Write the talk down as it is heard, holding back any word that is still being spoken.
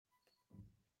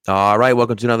All right,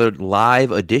 welcome to another live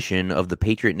edition of the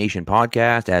Patriot Nation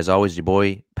podcast. As always, your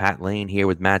boy Pat Lane here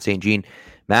with Matt St. Jean.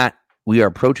 Matt, we are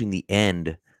approaching the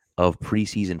end of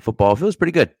preseason football. It feels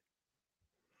pretty good.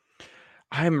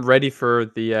 I'm ready for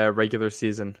the regular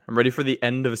season. I'm ready for the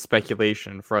end of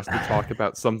speculation for us to talk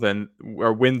about something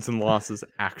where wins and losses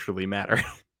actually matter.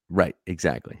 Right,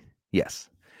 exactly. Yes.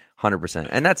 100%.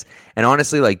 And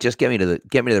honestly, like, just get me to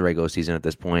the regular season at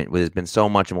this point. There's been so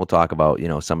much, and we'll talk about,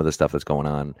 some of the stuff that's going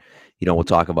on. We'll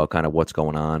talk about kind of what's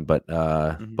going on, but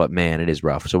man, it is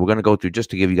rough. So we're going to go through,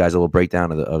 just to give you guys a little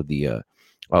breakdown of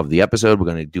the episode. We're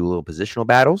going to do a little positional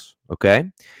battles, okay?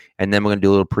 And then we're going to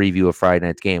do a little preview of Friday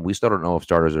night's game. We still don't know if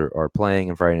starters are playing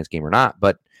in Friday night's game or not,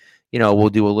 but we'll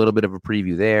do a little bit of a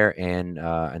preview there, and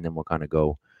then we'll kind of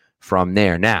go from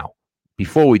there. Now,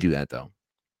 before we do that, though,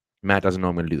 Matt doesn't know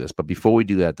I'm going to do this, but before we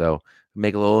do that, though,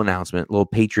 make a little announcement, a little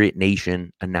Patriot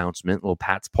Nation announcement, a little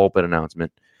Pat's Pulpit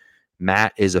announcement.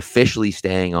 Matt is officially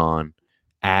staying on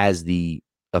as the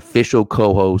official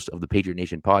co-host of the Patriot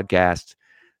Nation podcast.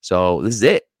 So this is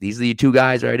it. These are the two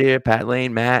guys right here, Pat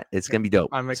Lane, Matt. It's gonna be dope.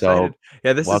 I'm excited. So,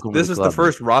 yeah, this is club, the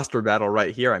first roster battle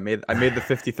right here. I made the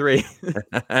 53.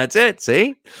 That's it.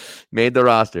 See, made the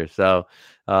roster. So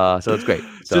it's great.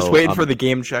 So, just waiting for the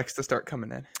game checks to start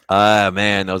coming in.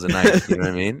 Man, those are nice. You know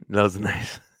what I mean? Those are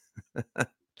nice.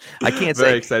 I can't say.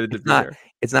 Very excited to be here.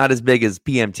 It's not as big as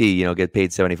PMT. Get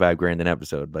paid $75,000 an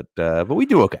episode, but we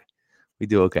do okay. We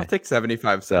do okay. I'll take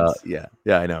 75 cents. Yeah,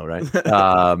 I know, right?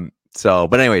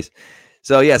 But anyways,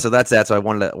 so that's that. So I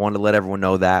wanted to let everyone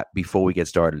know that before we get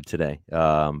started today.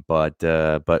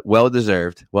 But well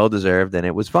deserved, and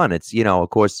it was fun. It's of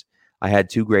course. I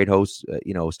had two great hosts,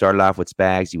 started off with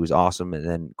Spags. He was awesome. And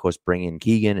then, of course, bring in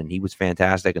Keegan, and he was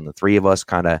fantastic. And the three of us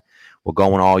kind of were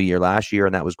going all year last year,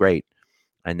 and that was great.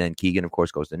 And then Keegan, of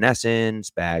course, goes to Nesson.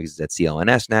 Spags is at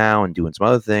CLNS now and doing some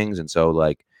other things. And so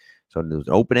there was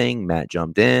an opening. Matt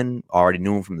jumped in. Already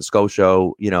knew him from the SCO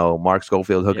show, Mark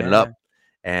Schofield hooking it up.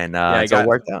 And so it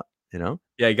worked out,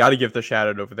 Yeah, I got to give the shout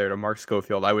out over there to Mark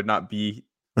Schofield. I would not be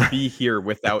here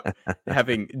without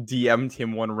having DM'd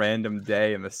him one random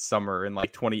day in the summer in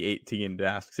like 2018 to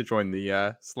ask to join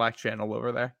the Slack channel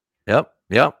over there. Yep.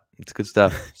 It's good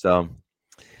stuff. So,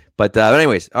 but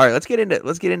anyways, all right, let's get into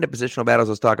positional battles.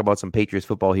 Let's talk about some Patriots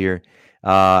football here.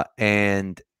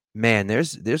 And man,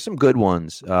 there's some good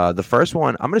ones. The first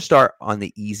one, I'm going to start on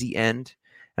the easy end,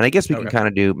 and I guess we can kind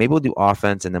of maybe we'll do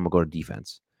offense and then we'll go to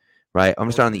defense, right? I'm going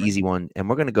to start on the easy one, and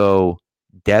we're going to go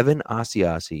Devin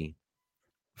Asiasi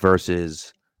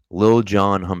versus Lil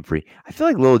John Humphrey. I feel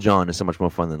like Lil John is so much more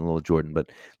fun than Lil Jordan,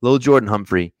 but Lil Jordan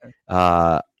Humphrey,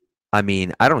 I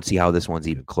mean, I don't see how this one's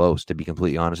even close, to be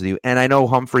completely honest with you. And I know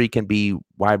Humphrey can be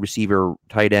wide receiver,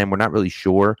 tight end. We're not really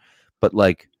sure, but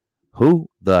like, who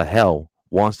the hell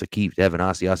wants to keep Devin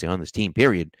Asiasi on this team,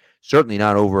 period? Certainly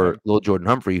not over Lil Jordan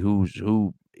Humphrey, who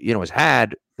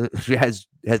has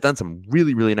done some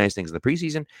really, really nice things in the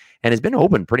preseason and has been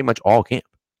open pretty much all camp.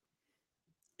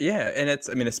 Yeah, and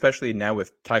especially now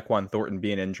with Tyquan Thornton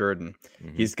being injured, and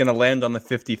he's going to land on the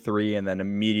 53 and then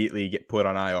immediately get put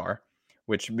on IR,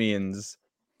 which means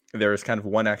there's kind of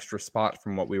one extra spot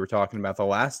from what we were talking about the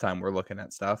last time we're looking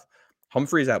at stuff.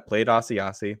 Humphrey's outplayed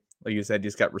Asiasi. Like you said,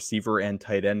 he's got receiver and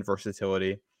tight end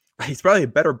versatility. He's probably a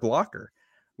better blocker,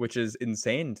 which is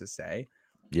insane to say.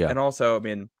 Yeah. And also,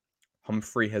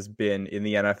 Humphrey has been in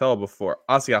the NFL before.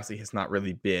 Asiasi has not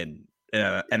really been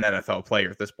an NFL player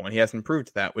at this point. He hasn't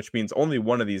proved that, which means only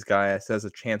one of these guys has a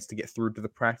chance to get through to the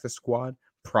practice squad,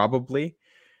 probably.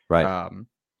 Right.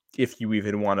 If you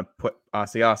even want to put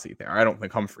Asiasi there. I don't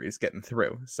think Humphrey is getting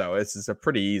through. So this is a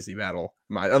pretty easy battle.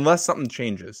 Unless something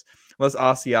changes. Unless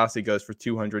Asiasi goes for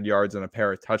 200 yards and a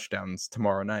pair of touchdowns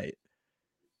tomorrow night.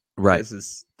 Right. This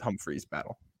is Humphrey's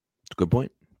battle. It's a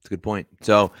good point.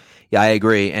 So, yeah, I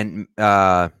agree. And,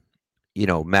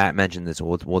 Matt mentioned this.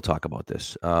 We'll talk about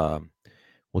this.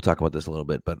 We'll talk about this a little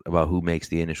bit, but about who makes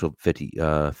the initial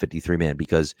 53 man,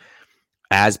 because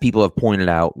as people have pointed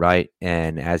out, right,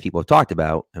 and as people have talked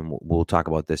about, and we'll talk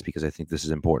about this because I think this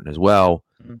is important as well,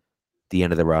 the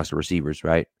end of the roster receivers,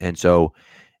 right? And so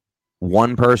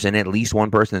at least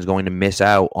one person is going to miss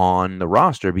out on the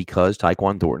roster because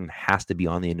Tyquan Thornton has to be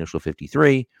on the initial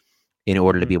 53 in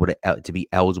order to be able to be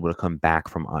eligible to come back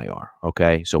from IR.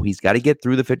 Okay, so he's got to get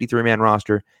through the 53-man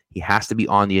roster. He has to be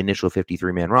on the initial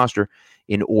 53-man roster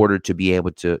in order to be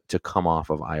able to come off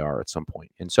of IR at some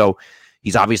point. And so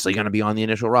he's obviously going to be on the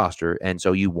initial roster, and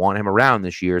so you want him around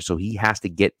this year, so he has to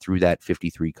get through that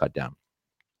 53 cut down.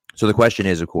 So the question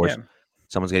is, of course,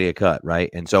 someone's going to get cut, right?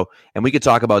 And we could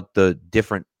talk about the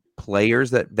different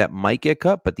players that might get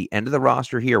cut, but the end of the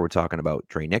roster here, we're talking about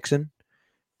Trey Nixon.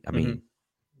 I mean,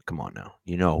 come on now.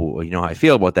 You know how I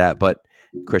feel about that. But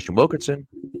Christian Wilkerson,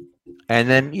 and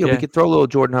then we could throw a little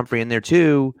Jordan Humphrey in there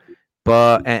too,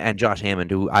 but and Josh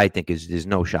Hammond, who I think is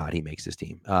no shot he makes this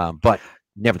team. But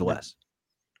nevertheless.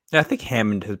 Yeah, I think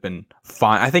Hammond has been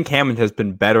fine. I think Hammond has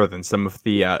been better than some of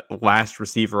the last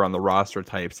receiver on the roster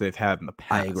types they've had in the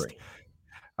past. I agree.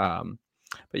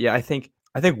 But yeah, I think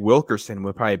Wilkerson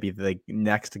would probably be the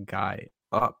next guy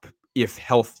up if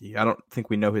healthy. I don't think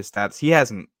we know his stats. He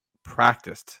hasn't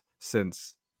practiced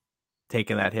since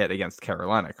taking that hit against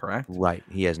Carolina, correct? Right.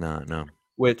 He has not, no.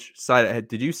 Which side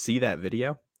did you see that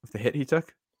video of the hit he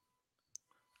took?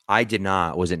 I did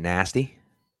not. Was it nasty?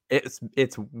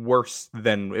 It's worse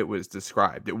than it was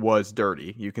described. It was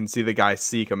dirty. You can see the guy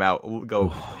seek him out, go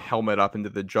helmet up into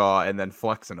the jaw, and then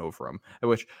flexing over him.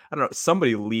 Which, I don't know,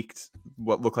 somebody leaked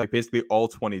what looked like basically all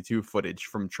 22 footage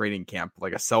from training camp,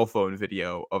 like a cell phone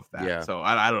video of that. Yeah. So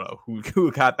I don't know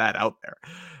who got that out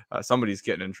there. Somebody's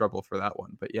getting in trouble for that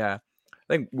one. But yeah, I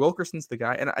think Wilkerson's the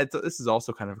guy. And this is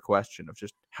also kind of a question of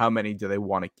just how many do they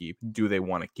want to keep? Do they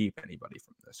want to keep anybody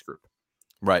from this group?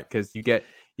 Right. Because you get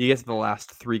to the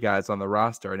last three guys on the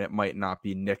roster, and it might not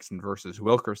be Nixon versus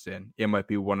Wilkerson. It might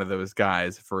be one of those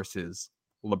guys versus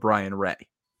LeBron Ray.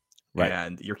 Right.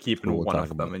 And you're keeping one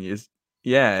of them. And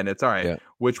and it's all right. Yeah.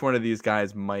 Which one of these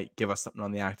guys might give us something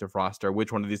on the active roster?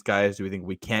 Which one of these guys do we think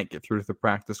we can't get through to the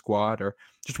practice squad? Or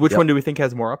just which one do we think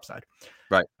has more upside?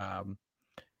 Right.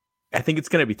 I think it's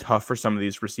going to be tough for some of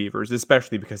these receivers,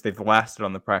 especially because they've lasted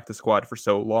on the practice squad for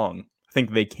so long. I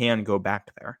think they can go back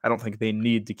there. I don't think they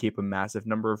need to keep a massive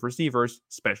number of receivers,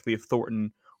 especially if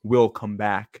Thornton will come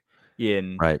back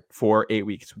in 4 8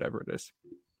 weeks, whatever it is.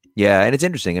 Yeah, and it's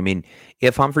interesting. I mean,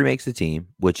 if Humphrey makes the team,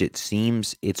 which it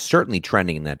seems it's certainly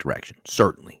trending in that direction,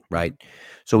 certainly, right?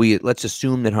 So let's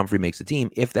assume that Humphrey makes the team.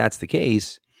 If that's the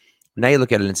case, now you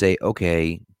look at it and say,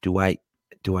 okay, do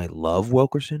I love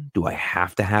Wilkerson? Do I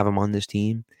have to have him on this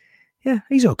team? Yeah,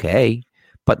 he's okay.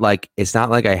 But, like, it's not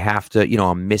like I have to,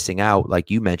 I'm missing out, like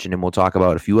you mentioned, and we'll talk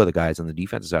about a few other guys on the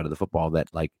defensive side of the football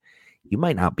that, like, you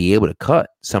might not be able to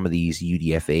cut some of these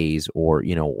UDFAs or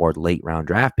late round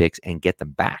draft picks and get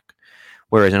them back.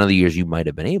 Whereas in other years, you might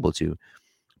have been able to.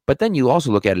 But then you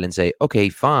also look at it and say, okay,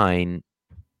 fine.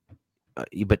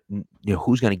 But,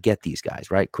 who's going to get these guys,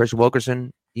 right? Chris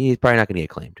Wilkerson, he's probably not going to get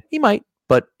claimed. He might,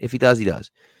 but if he does, he does.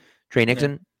 Trey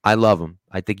Nixon, I love him.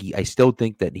 I still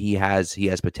think that he has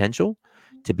potential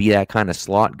to be that kind of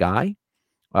slot guy.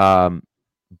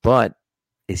 But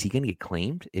is he going to get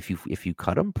claimed if you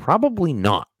cut him? Probably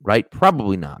not, right?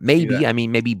 Probably not. Maybe. Yeah. I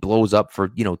mean, maybe he blows up for,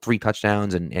 3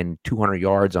 touchdowns and 200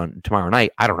 yards on tomorrow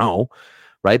night. I don't know,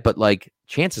 right? But, like,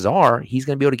 chances are he's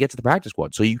going to be able to get to the practice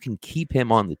squad. So you can keep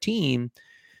him on the team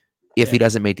if he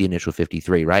doesn't make the initial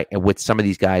 53, right? And with some of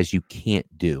these guys, you can't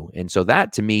do. And so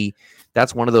that, to me,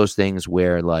 that's one of those things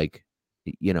where, like,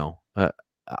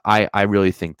 I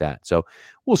really think that. So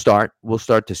we'll start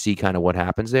to see kind of what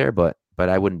happens there, but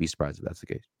I wouldn't be surprised if that's the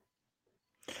case.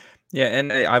 Yeah,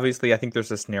 and obviously I think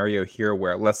there's a scenario here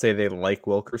where, let's say they like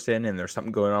Wilkerson and there's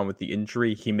something going on with the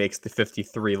injury, he makes the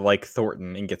 53 like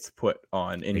Thornton and gets put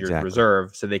on injured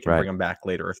reserve so they can bring him back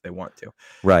later if they want to.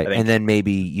 Right, and then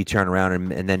maybe you turn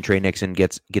around and then Trey Nixon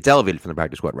gets elevated from the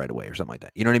practice squad right away or something like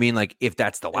that. You know what I mean? Like, if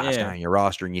that's the last guy on your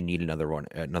roster and you need another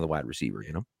wide receiver,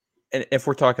 And if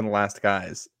we're talking the last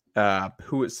guys,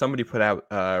 somebody put out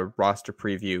a roster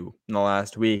preview in the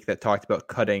last week that talked about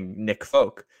cutting Nick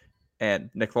Folk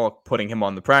and Nick Folk putting him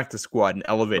on the practice squad and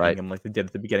elevating him like they did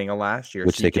at the beginning of last year.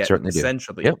 Which so they could certainly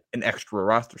essentially do. An extra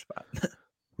roster spot.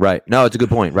 Right. No, it's a good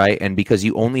point, right? And because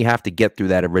you only have to get through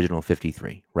that original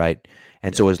 53, right?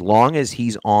 And so as long as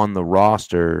he's on the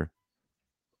roster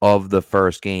of the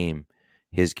first game,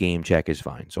 his game check is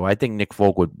fine. So I think Nick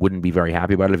Folk wouldn't be very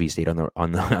happy about it if he stayed on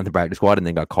the practice squad and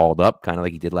then got called up, kind of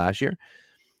like he did last year.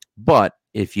 But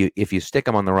if you stick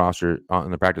him on the roster on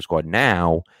the practice squad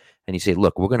now, and you say,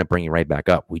 look, we're going to bring you right back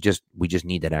up. We just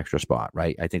need that extra spot,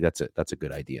 right? I think that's a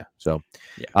good idea. So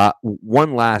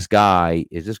one last guy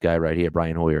is this guy right here,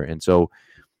 Brian Hoyer. And so,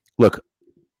 look,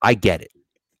 I get it.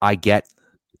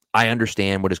 I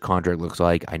understand what his contract looks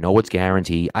like. I know it's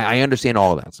guaranteed. I understand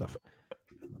all of that stuff.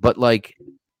 But, like,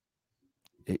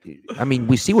 I mean,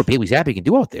 we see what Bailey Zappi can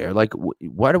do out there. Like,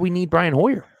 why do we need Brian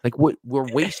Hoyer? Like, we're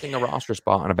wasting a roster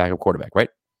spot on a backup quarterback, right?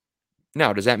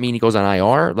 Now, does that mean he goes on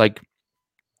IR? Like,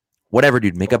 whatever,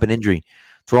 dude, make up an injury.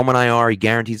 Throw him on IR. He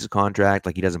guarantees his contract.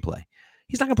 Like, he doesn't play.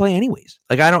 He's not going to play anyways.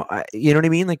 Like, you know what I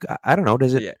mean? Like, I don't know.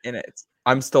 Does it? Yeah, and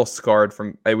I'm still scarred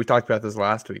from, we talked about this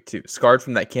last week too, scarred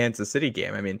from that Kansas City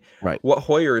game. I mean, what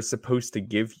Hoyer is supposed to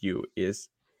give you is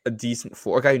a decent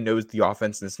floor, a guy who knows the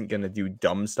offense and isn't going to do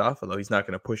dumb stuff, although he's not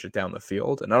going to push it down the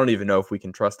field. And I don't even know if we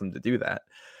can trust him to do that.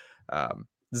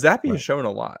 Zappe has shown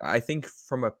a lot. I think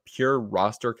from a pure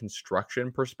roster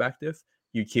construction perspective,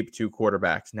 you keep 2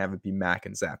 quarterbacks and have it be Mac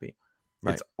and Zappe.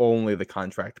 Right. It's only the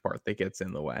contract part that gets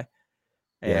in the way.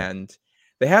 Yeah. And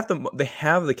they have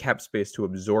the cap space to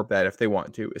absorb that if they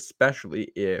want to, especially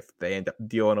if they end up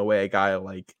dealing away a guy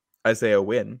like Isaiah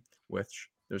Wynn, which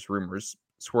there's rumors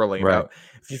swirling about.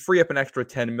 If you free up an extra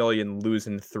 $10 million,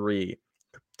 losing 3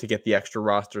 to get the extra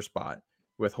roster spot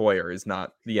with Hoyer is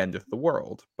not the end of the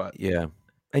world. But yeah,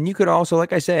 and you could also,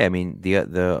 like I say, I mean,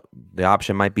 the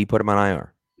option might be put him on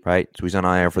IR, right? So he's on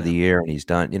IR for the year, and he's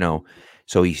done.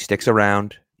 So he sticks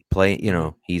around,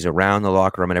 he's around the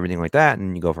locker room and everything like that,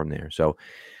 and you go from there. So,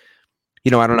 I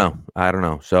don't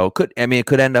know. So it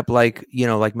could end up like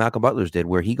Malcolm Butler's did,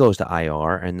 where he goes to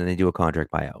IR and then they do a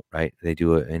contract buyout, right? They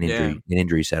do an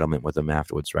injury settlement with him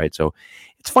afterwards, right? So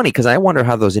it's funny because I wonder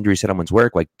how those injury settlements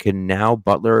work. Like, can now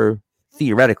Butler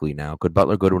theoretically could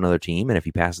Butler go to another team, and if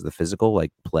he passes the physical,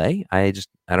 like, play? I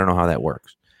don't know how that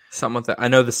works. Something like that. I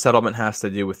know the settlement has to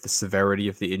do with the severity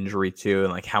of the injury too,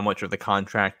 and like how much of the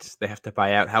contract they have to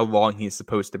buy out, how long he's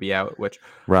supposed to be out. Which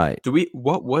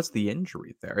what was the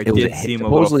injury there? It did seem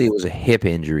supposedly it was a hip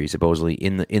injury. Supposedly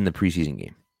in the preseason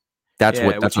game. That's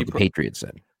what the Patriots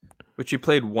said. Which he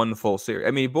played 1 full series.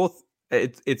 I mean, both.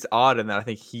 It's odd in that I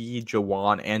think he,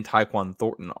 Jawan, and Tyquan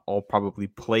Thornton all probably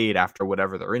played after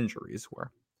whatever their injuries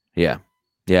were. Yeah,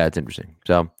 it's interesting.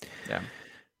 So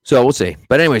So we'll see.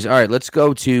 But anyways, all right, let's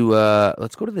go to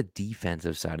the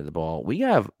defensive side of the ball.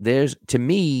 To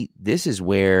me, this is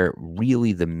where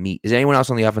really the meat. Is anyone else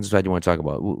on the offensive side you want to talk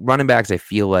about? Running backs, I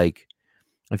feel like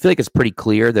it's pretty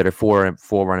clear that 4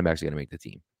 running backs are going to make the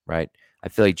team, right? I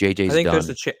feel like JJ's done.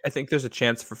 I think there's a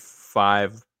chance for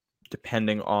 5,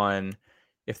 depending on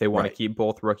if they want to keep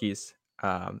both rookies,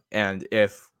 and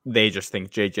if they just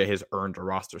think JJ has earned a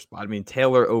roster spot. I mean,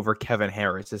 Taylor over Kevin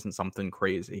Harris isn't something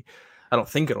crazy. I don't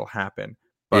think it'll happen,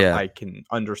 but I can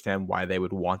understand why they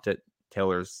would want it.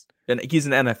 He's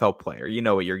an NFL player. You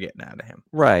know what you're getting out of him.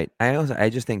 Right. I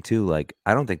just think too, like,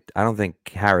 I don't think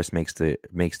Harris makes the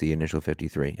initial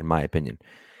 53, in my opinion.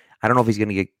 I don't know if he's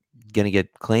gonna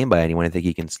get claimed by anyone. I think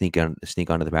he can sneak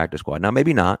onto the practice squad. Now,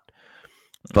 maybe not,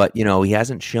 but he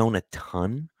hasn't shown a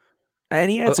ton. And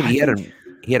he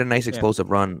had a nice explosive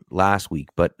run last week,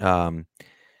 but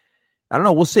I don't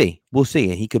know. We'll see.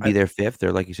 He could be their 5th,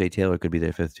 or like you say, Taylor could be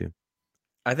their 5th too.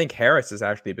 I think Harris has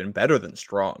actually been better than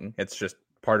Strong. It's just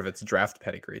part of its draft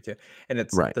pedigree too, and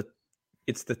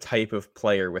it's the type of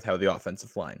player with how the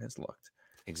offensive line has looked.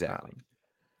 Exactly.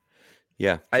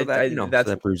 So that's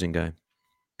that bruising guy.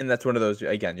 And that's one of those.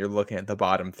 Again, you're looking at the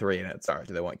bottom 3, and it's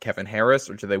do they want Kevin Harris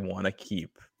or do they want to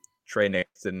keep Trey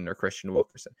Nixon or Christian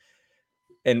Wilkerson?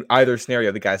 In either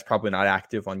scenario, the guy's probably not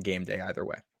active on game day either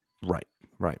way. Right.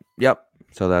 Yep.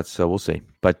 So we'll see.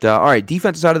 But all right,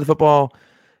 defensive side of the football,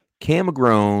 Cam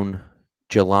McGrone,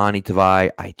 Jelani Tavai.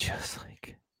 I just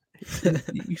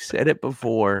you said it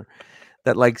before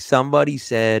that somebody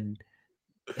said,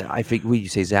 I think you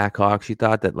say Zach Hawks. You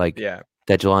thought that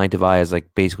that Jelani Tavai is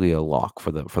basically a lock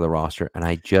for the roster, and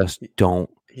I just don't.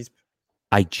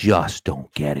 I just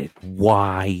don't get it.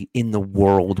 Why in the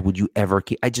world would you ever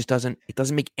keep? It doesn't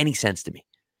make any sense to me.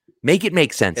 Make it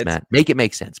make sense, Matt. Make it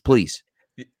make sense, please.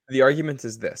 The argument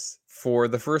is this. For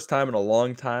the first time in a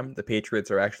long time, the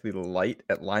Patriots are actually light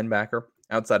at linebacker.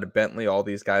 Outside of Bentley, all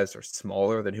these guys are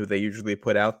smaller than who they usually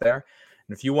put out there.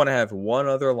 And if you want to have one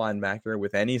other linebacker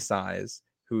with any size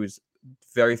who's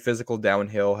very physical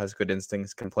downhill, has good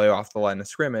instincts, can play off the line of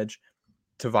scrimmage,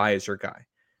 Tavai is your guy.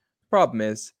 Problem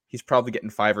is, he's probably getting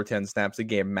 5 or 10 snaps a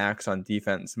game max on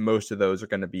defense. Most of those are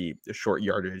going to be short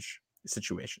yardage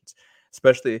situations.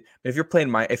 Especially if you're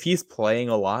playing if he's playing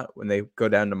a lot when they go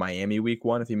down to Miami week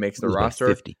 1, if he makes the roster,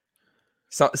 50.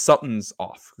 Something's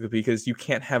off, because you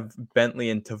can't have Bentley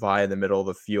and Tavai in the middle of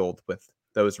the field with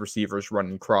those receivers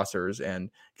running crossers and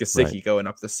Gesicki going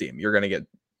up the seam. You're going to get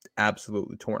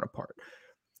absolutely torn apart.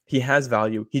 He has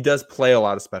value. He does play a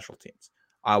lot of special teams.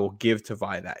 I will give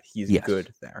Tavai that. He's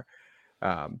good there.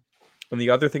 And the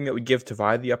other thing that would give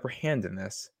Tavai the upper hand in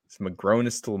this is McGrone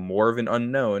is still more of an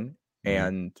unknown,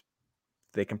 and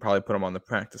they can probably put him on the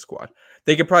practice squad.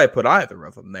 They could probably put either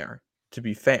of them there, to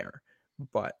be fair.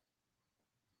 But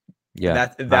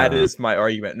that is my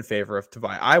argument in favor of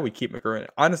Tavai. I would keep McGrone.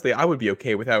 Honestly, I would be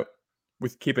okay with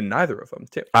keeping neither of them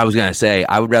too. I was gonna say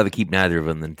I would rather keep neither of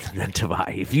them than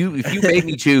Tavai. If you made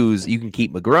me choose, you can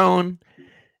keep McGrone.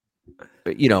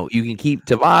 You can keep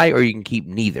Tavai or you can keep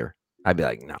neither. I'd be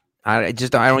like, no. I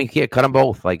don't. You can't cut them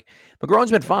both. Like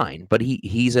McGrone's been fine, but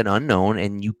he's an unknown,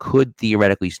 and you could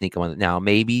theoretically sneak him on. Now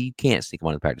maybe you can't sneak him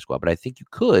on the practice squad, but I think you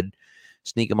could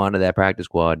sneak him onto that practice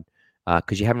squad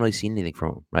because you haven't really seen anything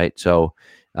from him, right? So,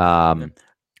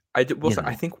 I did. Well,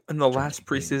 I think in the last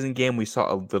preseason game we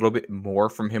saw a little bit more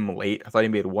from him late. I thought he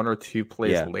made 1 or 2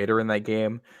 plays later in that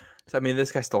game. So I mean,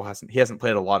 this guy still hasn't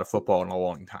played a lot of football in a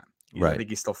long time. I think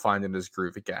he's still finding his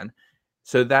groove again.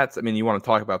 So that's, I mean, you want to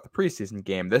talk about the preseason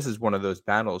game. This is one of those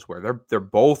battles where they're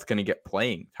both going to get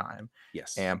playing time.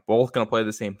 Yes. And both going to play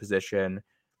the same position.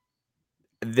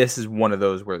 This is one of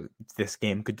those where this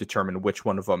game could determine which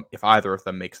one of them, if either of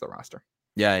them makes the roster.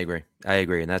 Yeah, I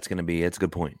agree. And that's going to be, it's a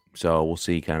good point. So we'll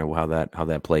see kind of how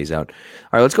that plays out. All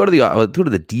right, let's go to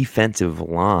the defensive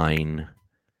line.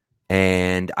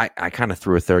 And I kind of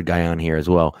threw a third guy on here as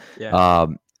well. Yeah.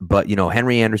 But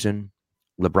Henry Anderson,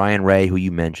 LeBrian Ray, who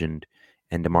you mentioned,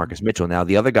 and DeMarcus Mitchell. Now,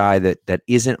 the other guy that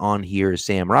isn't on here is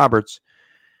Sam Roberts.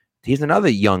 He's another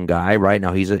young guy, right?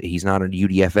 Now, he's not a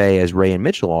UDFA as Ray and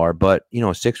Mitchell are, but, a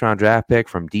 6th-round draft pick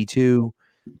from D2.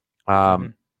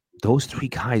 Those 3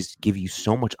 guys give you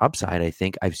so much upside, I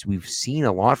think. We've seen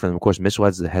a lot from them. Of course, Mitchell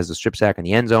has the strip sack in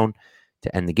the end zone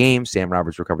to end the game. Sam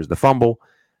Roberts recovers the fumble.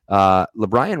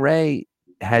 LeBrian Ray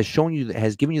has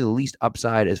given you the least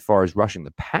upside as far as rushing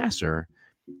the passer,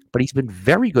 but he's been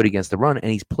very good against the run,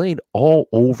 and he's played all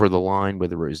over the line,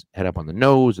 whether it was head up on the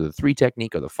nose or the 3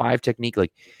 technique or the 5 technique.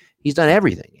 Like, he's done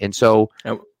everything. And so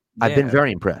I've been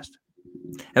very impressed.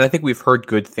 And I think we've heard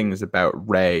good things about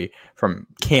Ray from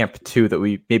camp, too, that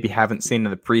we maybe haven't seen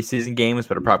in the preseason games,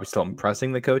 but are probably still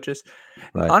impressing the coaches.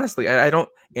 Right. Honestly,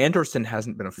 Anderson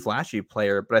hasn't been a flashy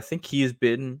player, but I think he's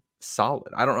been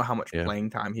solid. I don't know how much playing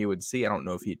time he would see. I don't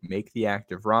know if he'd make the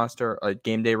active roster,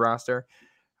 game day roster.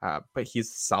 But he's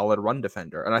a solid run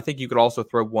defender. And I think you could also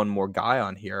throw one more guy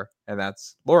on here, and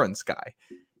that's Lawrence Guy.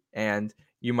 And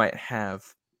you might have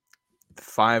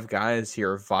 5 guys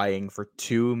here vying for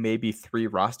 2, maybe 3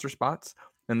 roster spots.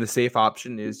 And the safe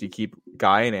option is you keep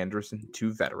Guy and Anderson,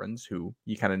 2 veterans who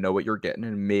you kind of know what you're getting,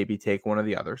 and maybe take one of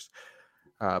the others.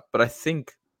 But I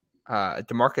think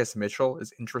DeMarcus Mitchell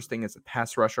is interesting as a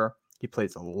pass rusher. He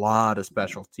plays a lot of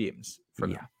special teams for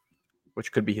them,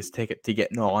 which could be his ticket to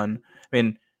getting on. I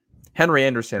mean, Henry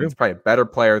Anderson is probably a better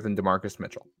player than DeMarcus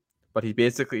Mitchell, but he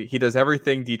does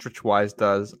everything Dietrich Wise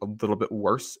does a little bit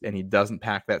worse, and he doesn't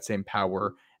pack that same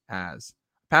power as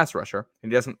a pass rusher.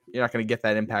 And you're not going to get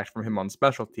that impact from him on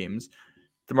special teams.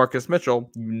 DeMarcus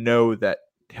Mitchell, you know that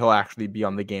he'll actually be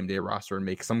on the game day roster and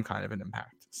make some kind of an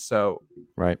impact. So,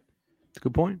 right, that's a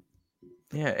good point.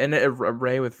 Yeah, and a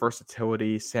Ray with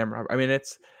versatility, Sam. I mean,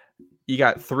 you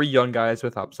got 3 young guys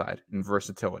with upside and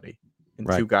versatility. And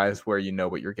 2 guys where you know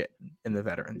what you're getting in the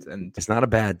veterans, and it's not a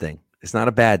bad thing. It's not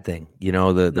a bad thing.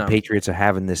 The Patriots are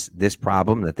having this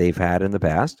problem that they've had in the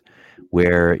past,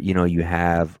 where you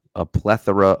have a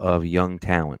plethora of young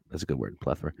talent. That's a good word,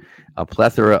 plethora. A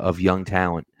plethora of young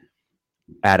talent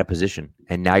at a position,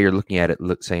 and now you're looking at it,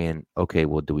 saying, okay,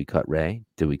 well, do we cut Ray?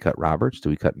 Do we cut Roberts? Do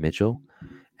we cut Mitchell?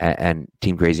 And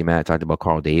Team Crazy Matt talked about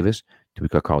Carl Davis. Do we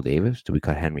cut Carl Davis? Do we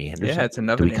cut Henry Anderson? Yeah, it's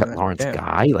another. Do we cut Lawrence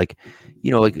Guy? Like,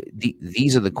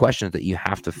 these are the questions that you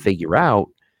have to figure out,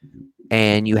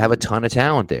 and you have a ton of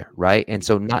talent there, right? And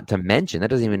so, not to mention, we're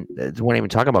not even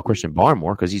talking about Christian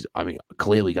Barmore because he's,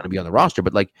 clearly going to be on the roster.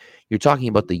 But like, you're talking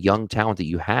about the young talent that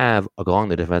you have along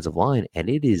the defensive line, and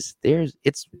it's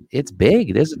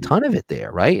big. There's a ton of it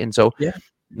there, right? And so,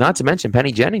 not to mention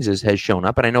Penny Jennings has shown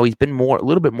up, and I know he's been a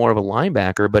little bit more of a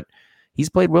linebacker, but he's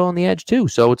played well on the edge too.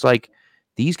 So it's like,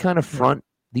 these kind of front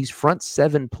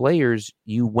 7 players,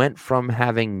 you went from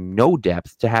having no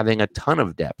depth to having a ton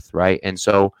of depth, right? And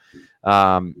so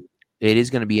it is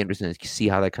going to be interesting to see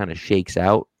how that kind of shakes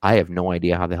out. I have no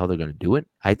idea how the hell they're going to do it.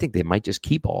 I think they might just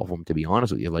keep all of them, to be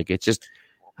honest with you. Like, it's just,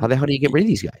 how the hell do you get rid of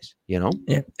these guys? Yeah,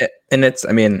 and it's,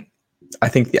 I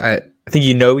think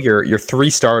your 3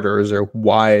 starters are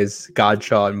Wise,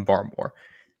 Godshaw, and Barmore.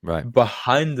 Right.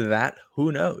 Behind that,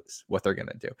 who knows what they're going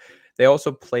to do? They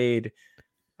also played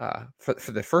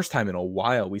for the first time in a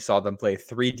while. We saw them play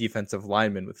 3 defensive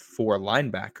linemen with 4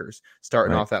 linebackers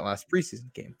starting off that last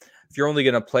preseason game. If you're only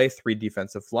going to play 3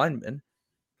 defensive linemen,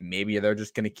 maybe they're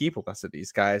just going to keep less of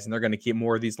these guys and they're going to keep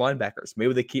more of these linebackers.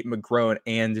 Maybe they keep McGrone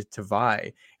and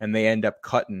Tavai, and they end up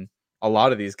cutting a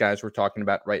lot of these guys we're talking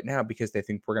about right now because they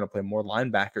think we're going to play more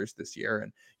linebackers this year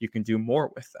and you can do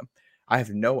more with them. I have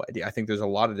no idea. I think there's a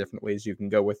lot of different ways you can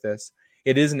go with this.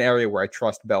 It is an area where I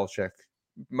trust Belichick.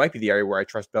 Might be the area where I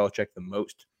trust Belichick the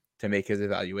most to make his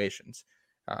evaluations.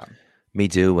 Me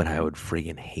too, but I would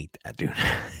freaking hate that, dude.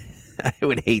 I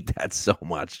would hate that so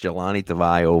much. Jelani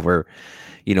Tavai over,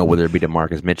 whether it be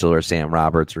DeMarcus Mitchell or Sam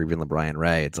Roberts or even LeBron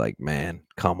Ray. It's like, man,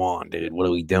 come on, dude. What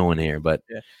are we doing here? But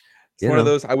yeah. It's one of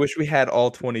those. I wish we had all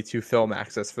 22 film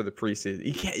access for the preseason.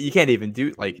 You can't even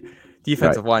do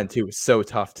defensive line too is so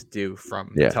tough to do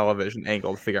from television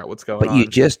angle to figure out what's going on.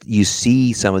 But you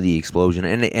see some of the explosion,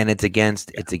 and it's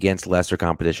against lesser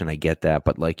competition. I get that,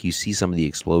 but like you see some of the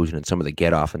explosion and some of the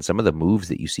get off and some of the moves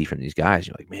that you see from these guys.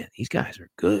 You're like, man, these guys are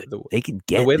good. They can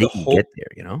get there.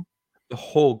 The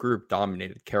whole group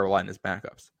dominated Carolina's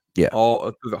backups. Yeah, all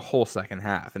through the whole second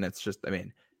half, and it's just, I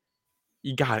mean.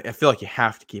 I feel like you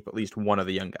have to keep at least one of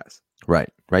the young guys. Right.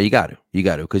 You got to,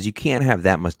 because you can't have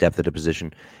that much depth at a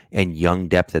position and young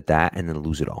depth at that, and then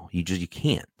lose it all. You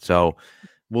can't. So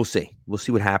we'll see. We'll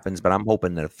see what happens. But I'm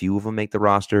hoping that a few of them make the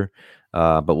roster.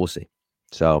 But we'll see.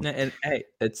 So and hey,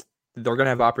 they're gonna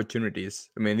have opportunities.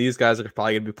 I mean, these guys are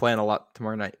probably gonna be playing a lot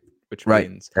tomorrow night, which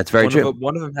means that's very true.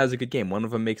 One of them has a good game. One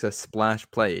of them makes a splash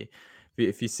play.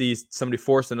 If you see somebody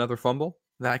force another fumble,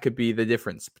 that could be the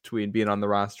difference between being on the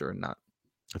roster and not.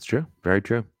 That's true. Very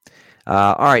true.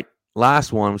 All right.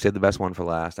 Last one. We said the best one for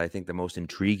last. I think the most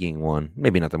intriguing one,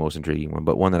 maybe not the most intriguing one,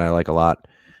 but one that I like a lot.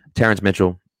 Terrence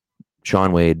Mitchell,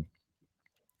 Shaun Wade.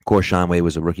 Of course, Shaun Wade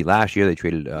was a rookie last year. They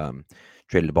traded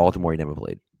to Baltimore. He never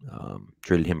played.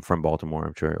 Traded him from Baltimore,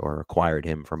 I'm sure, or acquired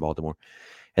him from Baltimore.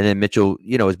 And then Mitchell,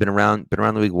 has been around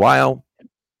the league a while.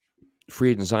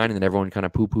 Free agent signing, and everyone kind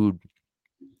of poo-pooed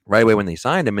right away when they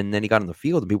signed him. And then he got on the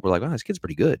field, and people were like, "Oh, this kid's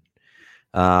pretty good."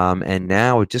 And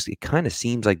now it kind of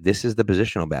seems like this is the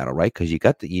positional battle, right? Because you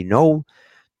got the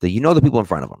people in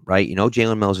front of them, right?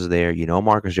 Jalen Mills is there,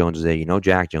 Marcus Jones is there,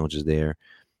 Jack Jones is there,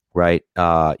 right?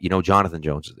 Jonathan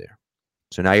Jones is there.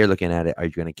 So now you're looking at it. Are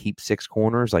you going to keep 6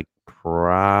 corners? Like,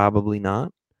 probably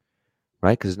not,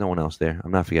 right? Because there's no one else there.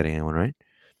 I'm not forgetting anyone, right?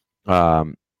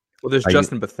 Well, there's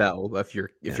Justin Bethel if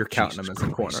you're counting him as a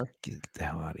corner. Get the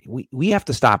hell out of here. We have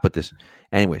to stop with this.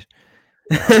 Anyways.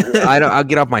 I'll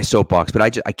get off my soapbox, but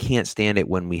I can't stand it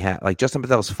when we have Justin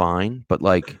Bethel's fine, but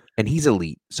and he's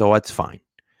elite, so that's fine.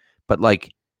 But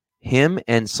him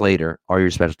and Slater are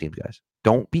your special teams guys.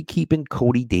 Don't be keeping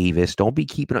Cody Davis. Don't be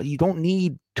keeping. You don't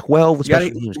need 12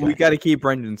 special teams guys. We got to keep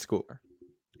Brendan Schooler.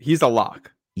 He's a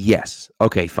lock. Yes.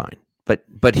 Okay. Fine.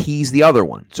 But he's the other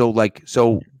one.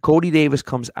 So Cody Davis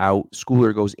comes out.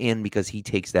 Schooler goes in because he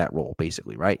takes that role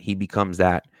basically, right? He becomes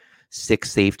that 6th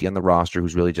safety on the roster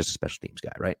who's really just a special teams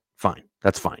guy, right? Fine.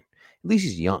 That's fine. At least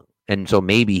he's young. And so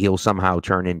maybe he'll somehow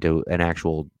turn into an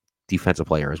actual defensive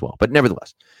player as well. But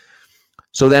nevertheless.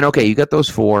 So then, okay, you got those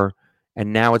 4,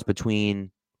 and now it's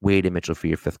between Wade and Mitchell for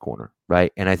your 5th corner,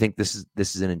 right? And I think this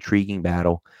is an intriguing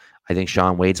battle. I think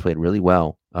Shaun Wade's played really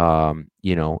well,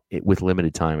 with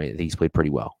limited time. I think he's played pretty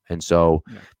well. And so,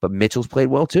 but Mitchell's played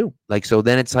well too. So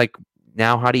then it's like,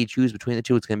 now, how do you choose between the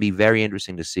two? It's going to be very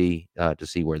interesting to see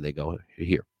where they go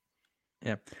here.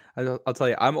 Yeah, I'll tell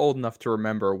you, I'm old enough to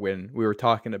remember when we were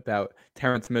talking about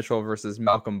Terrence Mitchell versus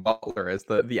Malcolm Butler as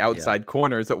the outside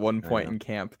corners at one point in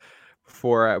camp,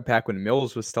 before back when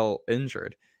Mills was still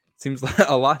injured. It seems like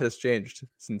a lot has changed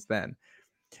since then.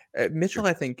 Mitchell,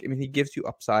 I mean, he gives you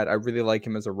upside. I really like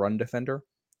him as a run defender.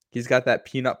 He's got that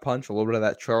peanut punch, a little bit of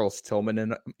that Charles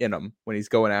Tillman in him when he's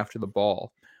going after the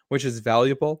ball, which is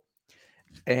valuable.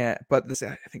 But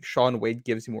I think Shaun Wade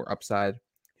gives you more upside.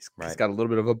 He's got a little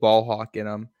bit of a ball hawk in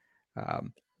him.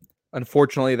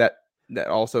 Unfortunately, that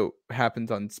also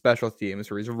happens on special teams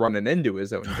where he's running into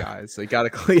his own guys. So you got to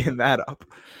clean that up.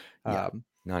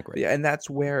 Not great. Yeah, and that's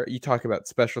where you talk about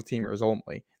special teamers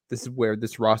only. This is where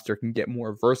this roster can get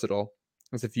more versatile,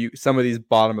 as if some of these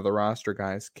bottom of the roster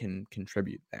guys can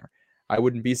contribute there. I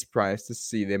wouldn't be surprised to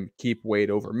see them keep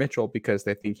Wade over Mitchell because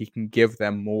they think he can give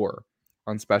them more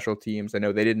on special teams. I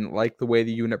know they didn't like the way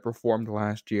the unit performed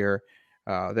last year.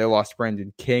 They lost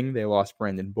Brandon King. They lost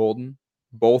Brandon Bolden.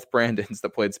 Both Brandons that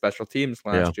played special teams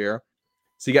last year.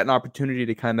 So you got an opportunity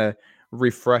to kind of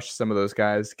refresh some of those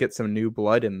guys, get some new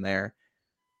blood in there.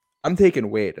 I'm taking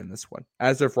Wade in this one.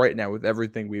 As of right now, with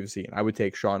everything we've seen, I would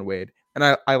take Shaun Wade. And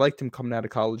I liked him coming out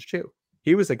of college too.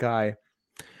 He was a guy.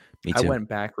 Me too. I went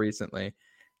back recently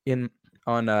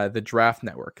on the Draft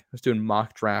Network. I was doing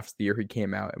mock drafts the year he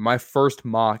came out. And my first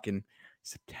mock in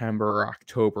September or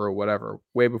October or whatever,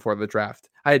 way before the draft,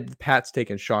 I had Pats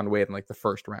taking Shaun Wade in the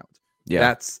first round.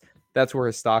 Yeah, that's where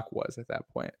his stock was at that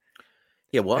point.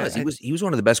 Yeah, it was. He was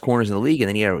one of the best corners in the league, and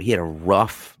then he had a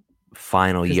rough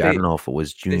final year. I don't know if it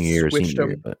was junior year or senior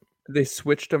year, but they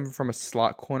switched him from a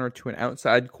slot corner to an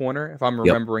outside corner, if I'm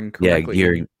remembering correctly.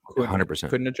 Yeah, 100%.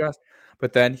 couldn't adjust.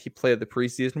 But then he played the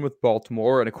preseason with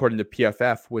Baltimore, and according to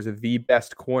PFF, was the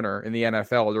best corner in the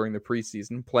NFL during the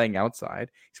preseason, playing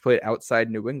outside. He's played outside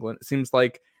New England. It seems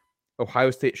like Ohio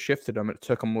State shifted him. It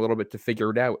took him a little bit to figure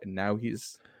it out, and now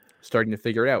he's starting to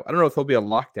figure it out. I don't know if he'll be a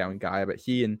lockdown guy, but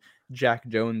he and Jack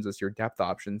Jones as your depth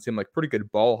option seem like pretty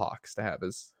good ball hawks to have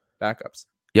as backups.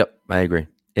 Yep, I agree.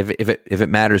 If it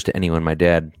matters to anyone, my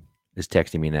dad is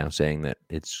texting me now saying that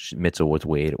it's Mitchell with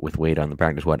Wade on the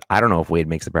practice squad. I don't know if Wade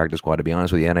makes the practice squad, to be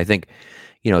honest with you. And I think,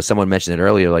 someone mentioned it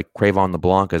earlier, like Cravon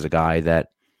LeBlanc is a guy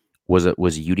that was a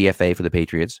UDFA for the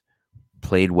Patriots,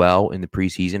 played well in the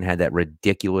preseason, had that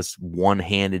ridiculous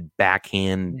one-handed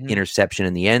backhand interception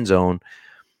in the end zone,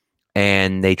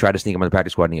 and they tried to sneak him on the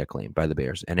practice squad, and he got claimed by the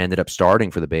Bears and ended up starting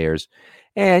for the Bears.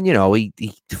 And,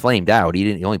 he flamed out.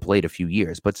 He only played a few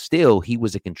years, but still he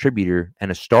was a contributor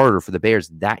and a starter for the Bears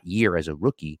that year as a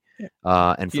rookie,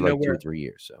 and for 2 or 3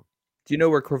 years. So, do you know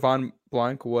where Cravon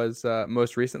Blanc was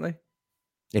most recently?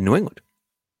 In New England.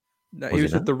 No, he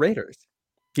was with the Raiders.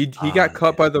 He got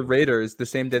cut by the Raiders the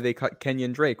same day they cut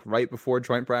Kenyon Drake, right before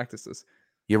joint practices.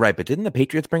 You're right, but didn't the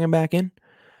Patriots bring him back in?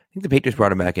 I think the Patriots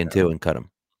brought him back in too and cut him.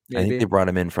 Maybe. I think they brought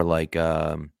him in for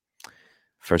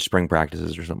for spring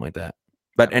practices or something like that.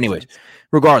 But anyways,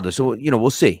 regardless, so we'll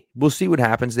see. We'll see what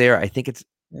happens there. I think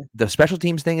the special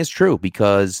teams thing is true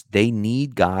because they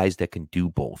need guys that can do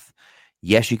both.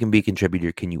 Yes, you can be a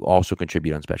contributor. Can you also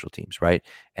contribute on special teams, right?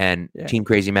 And Team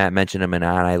Crazy Matt mentioned him, and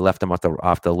I left him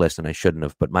off the list, and I shouldn't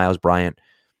have. But Miles Bryant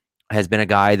has been a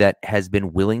guy that has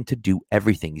been willing to do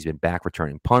everything. He's been back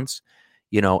returning punts,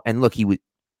 and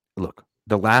look,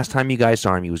 the last time you guys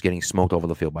saw him, he was getting smoked over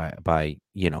the field by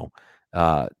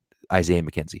Isaiah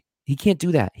McKenzie. He can't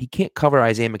do that. He can't cover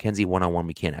Isaiah McKenzie one-on-one.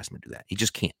 We can't ask him to do that. He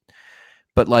just can't.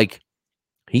 But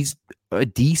he's a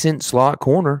decent slot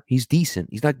corner. He's decent.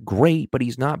 He's not great, but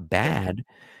he's not bad.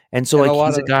 And so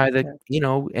he's a guy that,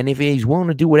 and if he's willing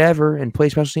to do whatever and play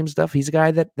special team stuff, he's a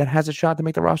guy that has a shot to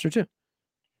make the roster too.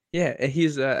 Yeah,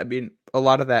 he's a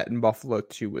lot of that in Buffalo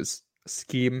too was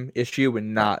scheme issue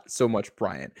and not so much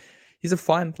Bryant. He's a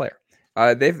fine player.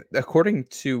 They've, according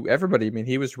to everybody,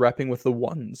 he was repping with the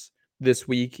ones this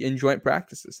week in joint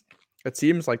practices. It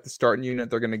seems like the starting unit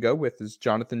they're going to go with is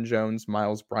Jonathan Jones,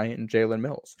 Miles Bryant, and Jalen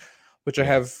Mills, which I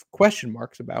have question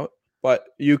marks about, but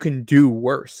you can do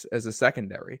worse as a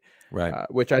secondary, right?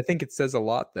 Which I think it says a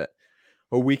lot that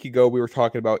a week ago we were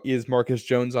talking about, is Marcus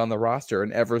Jones on the roster?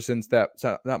 And ever since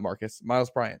Miles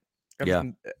Bryant.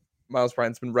 Miles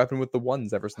Bryant's been repping with the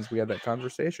ones ever since we had that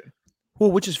conversation.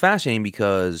 Well, which is fascinating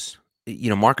because,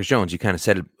 Marcus Jones, you kind of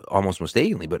said it almost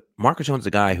mistakenly, but Marcus Jones is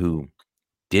a guy who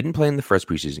didn't play in the first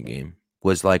preseason game,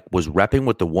 was repping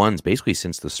with the ones basically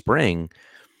since the spring.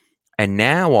 And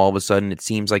now all of a sudden it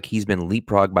seems like he's been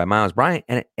leapfrogged by Miles Bryant.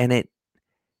 And it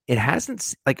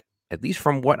hasn't, at least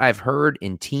from what I've heard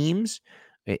in teams,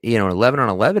 11 on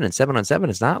 11 and 7 on 7,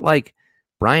 it's not like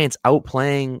Bryant's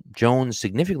outplaying Jones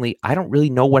significantly. I don't really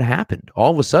know what happened.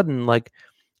 All of a sudden,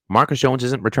 Marcus Jones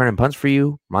isn't returning punts for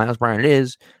you. Miles Bryant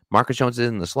is. Marcus Jones is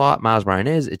in the slot. Miles Bryant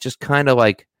is. It's just kind of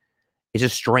it's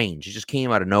just strange. It just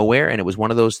came out of nowhere. And it was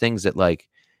one of those things that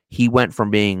he went from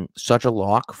being such a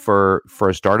lock for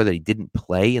a starter that he didn't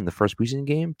play in the first preseason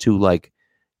game to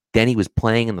then he was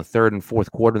playing in the third and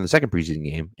fourth quarter in the second preseason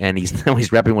game. And he's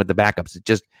repping with the backups.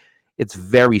 It's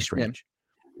very strange.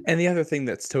 And the other thing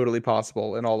that's totally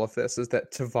possible in all of this is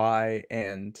that Tavai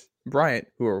and Bryant,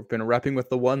 who have been repping with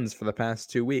the ones for the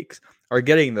past 2 weeks, are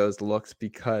getting those looks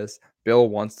because Bill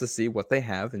wants to see what they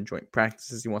have in joint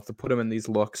practices. He wants to put them in these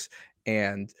looks,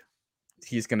 and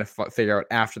he's going to figure out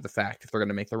after the fact if they're going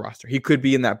to make the roster. He could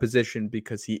be in that position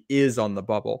because he is on the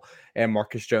bubble, and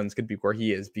Marcus Jones could be where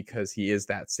he is because he is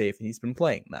that safe and he's been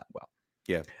playing that well.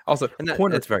 Yeah. Also,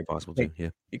 that's very possible too. Yeah.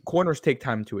 Corners take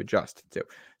time to adjust too.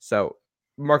 So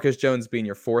Marcus Jones being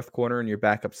your fourth corner and your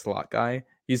backup slot guy,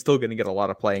 he's still going to get a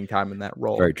lot of playing time in that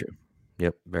role. Very true.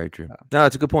 Yep, very true. No,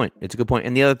 it's a good point.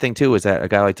 And the other thing too is that a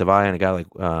guy like Tavai and a guy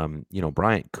like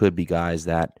Bryant could be guys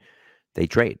that they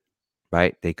trade,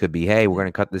 right? They could be, hey, we're going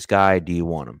to cut this guy. Do you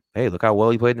want him? Hey, look how well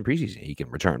he played in the preseason. He can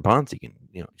return punts. He can,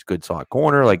 he's a good slot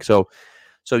corner. So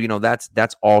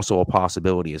that's also a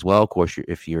possibility as well. Of course,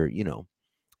 if you're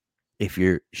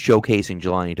showcasing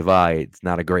Jelani Tavai, it's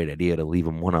not a great idea to leave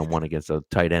him one-on-one against a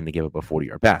tight end to give up a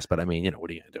 40-yard pass. But what are you going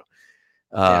to do?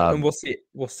 And we'll see.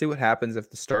 We'll see what happens if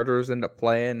the starters end up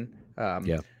playing.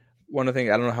 One of the things,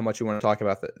 I don't know how much you want to talk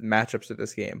about the matchups of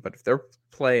this game, but if they're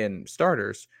playing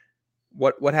starters,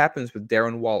 what happens with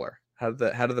Darren Waller? How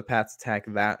do the Pats attack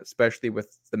that, especially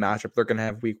with the matchup they're going to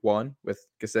have week 1 with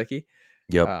Gesicki?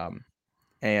 Yep.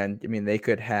 And they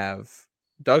could have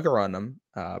Duggar on them.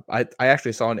 I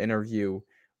actually saw an interview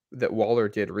that Waller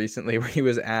did recently, where he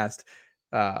was asked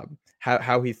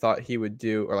how he thought he would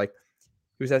do, or like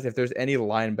he was asked if there's any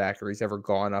linebacker he's ever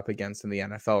gone up against in the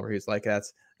NFL where he's like,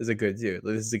 this is a good dude.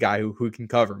 This is a guy who can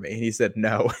cover me. And he said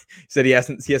no. He said he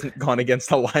hasn't gone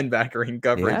against a linebacker in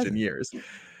coverage in years.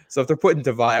 So if they're putting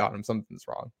Tavai on him, something's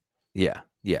wrong. Yeah.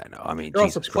 No, I mean, they're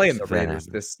also playing the Raiders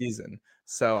this season,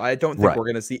 so I don't think we're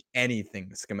going to see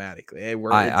anything schematically.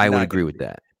 I would agree with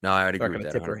that. No, I would agree with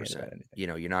that 100%.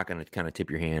 You're not going to kind of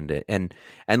tip your hand. And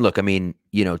look, I mean,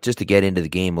 just to get into the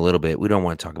game a little bit, we don't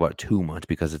want to talk about it too much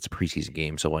because it's a preseason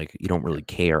game, so like you don't really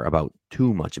care about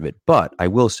too much of it. But I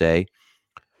will say,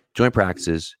 joint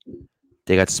practices,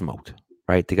 they got smoked,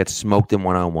 right? They got smoked in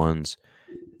one-on-ones.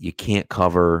 You can't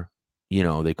cover.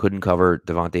 They couldn't cover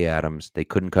Davante Adams. They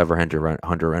couldn't cover Hunter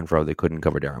Renfrow. They couldn't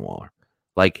cover Darren Waller.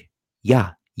 Like,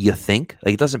 yeah, you think?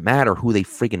 Like, it doesn't matter who they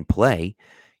friggin' play.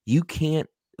 You can't,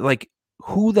 like,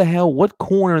 who the hell, what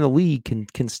corner in the league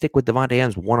can stick with Davante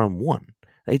Adams one-on-one?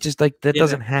 It's just like, that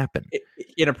doesn't happen.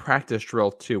 In a practice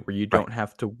drill, too, where you don't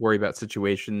have to worry about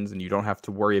situations and you don't have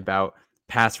to worry about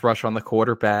pass rush on the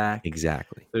quarterback.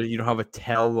 Exactly. You don't have a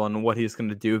tell on what he's going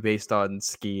to do based on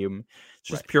scheme. It's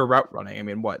just pure route running. I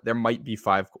mean, there might be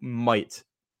five corners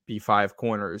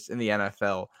in the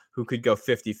NFL who could go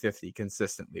 50-50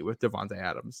 consistently with Davante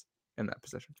Adams in that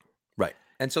position. Right.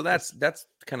 And so that's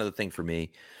kind of the thing for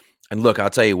me. And look, I'll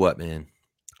tell you what, man.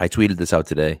 I tweeted this out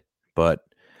today, but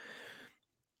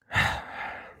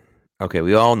okay,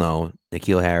 we all know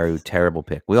N'Keal Harry, terrible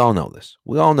pick. We all know this.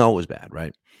 We all know it was bad,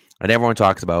 right? And everyone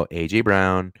talks about A.J.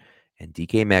 Brown and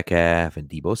DK Metcalf and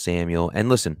Deebo Samuel. And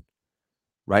listen,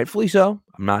 rightfully so.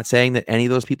 I'm not saying that any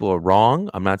of those people are wrong.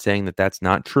 I'm not saying that that's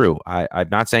not true. I'm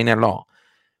not saying that at all.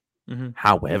 Mm-hmm.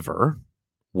 However,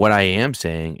 what I am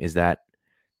saying is that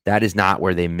is not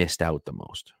where they missed out the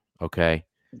most. Okay.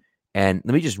 And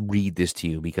let me just read this to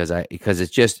you because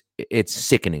it's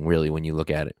sickening, really, when you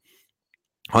look at it.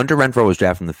 Hunter Renfrow was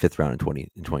drafted in the 5th round in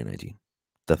 2019.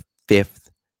 The 5th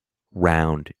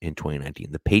round in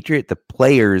 2019. The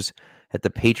players at the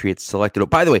Patriots selected. Oh,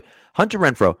 by the way, Hunter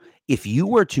Renfrow, if you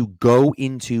were to go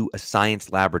into a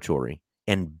science laboratory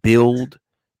and build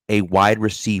a wide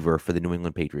receiver for the New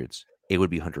England Patriots, it would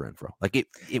be Hunter Renfrow. Like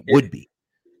it would be.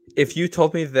 If you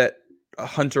told me that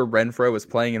Hunter Renfrow was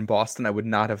playing in Boston, I would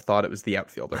not have thought it was the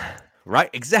outfielder. Right,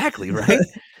 exactly, right?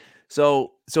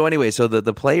 So anyway, so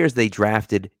the players they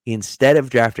drafted instead of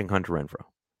drafting Hunter Renfrow,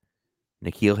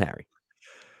 N'Keal Harry,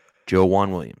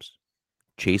 Joejuan Williams,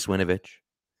 Chase Winovich,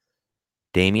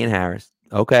 Damian Harris.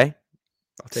 Okay.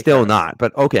 Still not,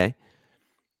 but okay.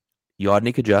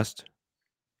 Yodny Kajust,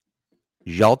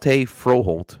 Jalte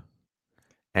Froholt,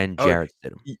 and Jarrett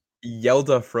Stidham.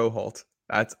 Yelda Froholt.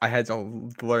 I had to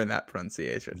learn that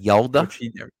pronunciation. Yelda?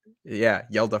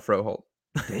 Yelda Froholt.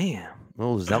 Damn.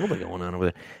 Little Zelda going on over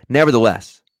there.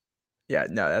 Nevertheless. Yeah,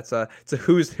 no, it's a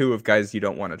who's who of guys you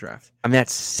don't want to draft. I mean,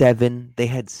 that's 7. They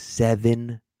had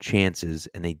 7 chances,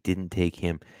 and they didn't take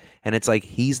him. And it's like,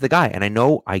 he's the guy. And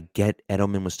I get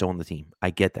Edelman was still on the team. I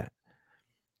get that.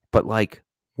 But, like,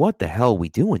 what the hell are we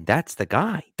doing? That's the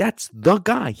guy. That's the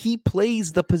guy. He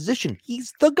plays the position.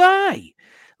 He's the guy.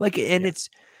 Like, and it's,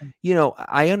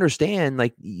 I understand,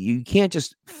 like, you can't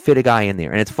just fit a guy in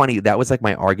there. And it's funny. That was, like,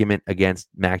 my argument against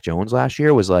Mac Jones last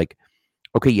year was, like,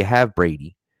 okay, you have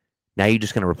Brady. Now you're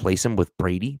just going to replace him with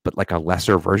Brady, but, like, a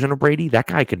lesser version of Brady? That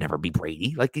guy could never be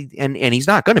Brady. Like, and he's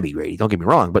not going to be Brady. Don't get me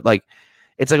wrong. But, like,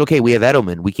 it's like, okay, we have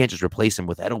Edelman. We can't just replace him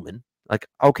with Edelman. Like,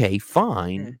 okay,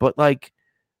 fine. But, like,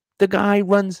 the guy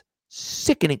runs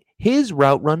sickening. His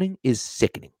route running is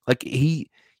sickening. Like, he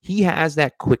has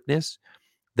that quickness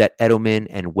that Edelman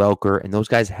and Welker and those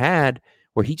guys had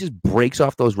where he just breaks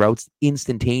off those routes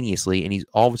instantaneously, and he's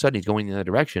all of a sudden he's going in the other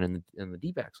direction, and the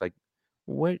D-back's like,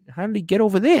 what? How did he get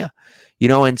over there?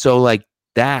 And so, like,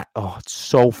 that, it's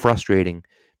so frustrating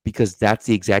because that's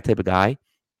the exact type of guy.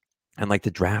 And, like,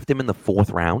 to draft him in the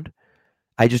 4th round,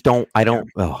 I don't,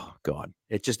 oh, God.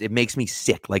 It makes me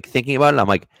sick. Like, thinking about it, I'm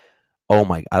like, oh,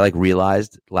 my, I, like,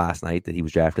 realized last night that he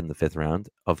was drafted in the 5th round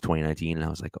of 2019, and I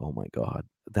was like, oh, my God,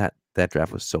 that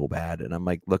draft was so bad. And I'm,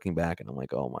 like, looking back, and I'm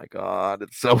like, oh, my God,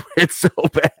 it's so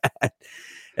bad.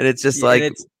 And it's just like,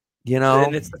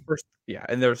 and it's the first,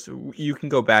 and you can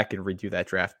go back and redo that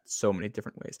draft so many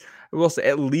different ways. I will say,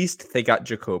 at least they got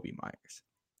Jakobi Meyers,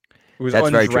 who was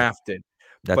undrafted.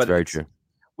 That's very true.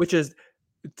 Which is,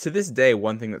 to this day,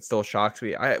 one thing that still shocks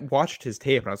me. I watched his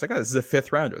tape and I was like, this is a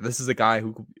 5th rounder. This is a guy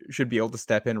who should be able to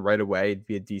step in right away and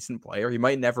be a decent player. He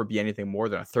might never be anything more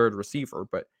than a 3rd receiver,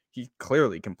 but he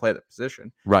clearly can play the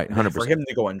position. Right, 100%. For him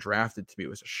to go undrafted, to me,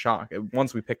 was a shock. And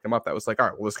once we picked him up, that was like, all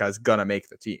right, well, this guy's going to make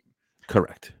the team.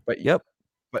 Correct. But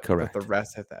correct. But the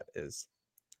rest of that is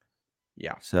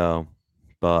Yeah. So,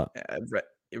 but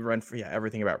Renfrow, yeah,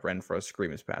 everything about Renfrow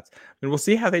screams Pats. I mean, we'll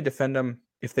see how they defend him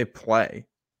if they play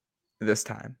this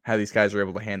time. How these guys are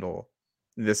able to handle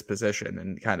this position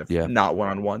and kind of yeah, not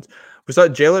one-on-ones. We saw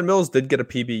Jalen Mills did get a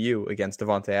PBU against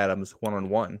Devontae Adams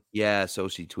one-on-one. yeah. So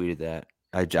she tweeted that.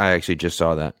 I actually just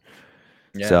saw that.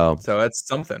 Yeah, So so that's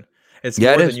something. It's yeah,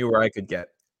 it more than is. you or I could get.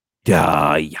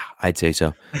 Yeah, I'd say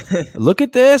so. Look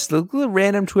at this. Look at the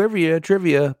random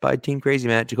trivia by Team Crazy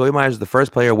Matt. Jacoby Myers is the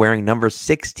first player wearing number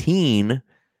 16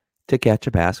 to catch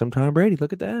a pass from Tom Brady.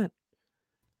 Look at that.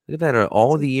 Look at that.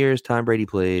 All the years Tom Brady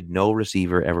played, no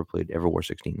receiver ever wore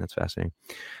 16. That's fascinating.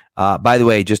 By the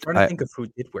way, just I'm trying to think of who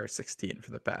did wear 16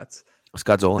 for the Pats.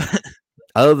 Scott Zolak.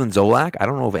 Other than Zolak, I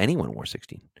don't know if anyone wore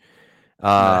 16. I'm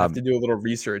gonna have to do a little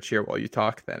research here while you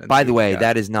talk. Then. By the way,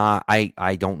 that is not.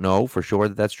 I don't know for sure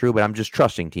that that's true, but I'm just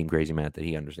trusting Team Crazy Matt that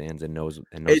he understands and knows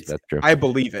that's true. I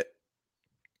believe it.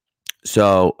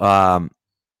 So, all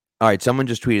right, someone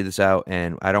just tweeted this out,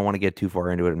 and I don't want to get too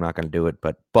far into it. I'm not going to do it,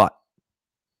 but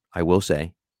I will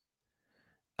say,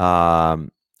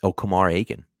 Kamar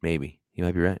Aiken, maybe you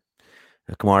might be right.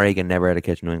 Kamar Aiken never had to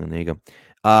catch New England. There you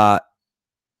go.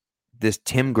 This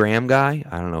Tim Graham guy,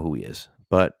 I don't know who he is,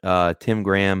 but Tim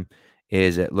Graham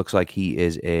it looks like he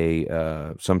is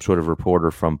a some sort of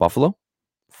reporter from Buffalo,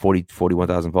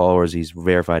 41,000 followers. He's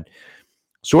verified.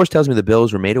 Source tells me the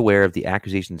Bills were made aware of the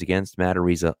accusations against Matt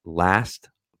Ariza last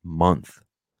month.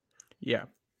 Yeah.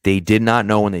 They did not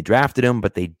know when they drafted him,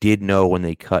 but they did know when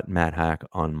they cut Matt Hack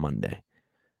on Monday.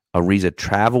 Ariza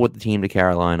traveled with the team to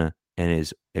Carolina and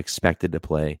is expected to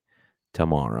play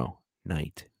tomorrow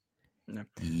night. No.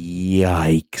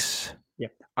 Yikes. Yeah.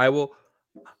 I will,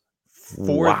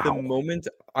 for the moment,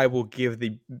 I will give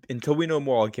until we know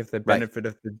more, I'll give the benefit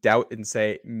of the doubt and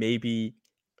say maybe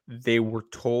they were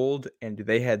told and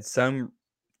they had some,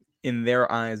 in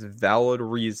their eyes, valid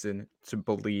reason to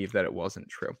believe that it wasn't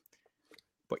true.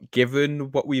 But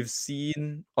given what we've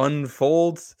seen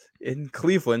unfold in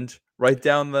Cleveland, right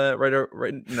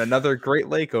in another Great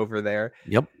Lake over there,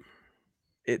 yep,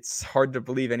 it's hard to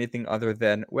believe anything other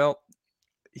than, well,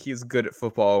 he's good at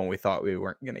football and we thought we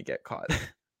weren't going to get caught.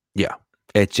 Yeah,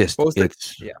 it's just,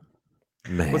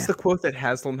 man. What's the quote that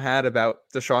Haslam had about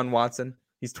Deshaun Watson?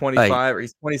 He's 25 or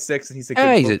he's 26 and he's a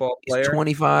good football player. He's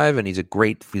 25 and he's a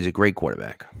great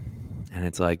quarterback. And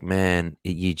it's like, man,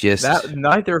 you just...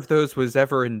 neither of those was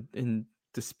ever in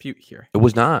dispute here. It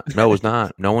was not. No, it was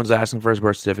not. No one's asking for his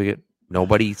birth certificate.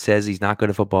 Nobody says he's not good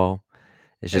at football.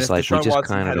 It's just like, we just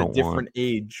kind of don't want... If Deshaun Watson had a different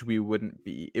age,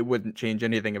 it wouldn't change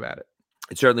anything about it.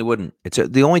 It certainly wouldn't.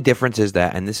 The only difference is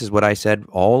that, and this is what I said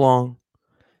all along,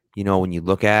 when you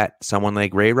look at someone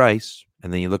like Ray Rice,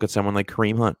 and then you look at someone like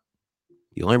Kareem Hunt,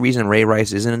 the only reason Ray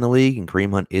Rice isn't in the league and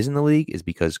Kareem Hunt is in the league is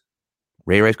because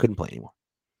Ray Rice couldn't play anymore.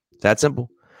 It's that simple.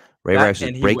 Ray Rice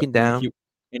is breaking down.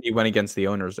 And he went against the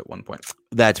owners at one point.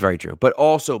 That's very true. But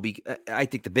also, I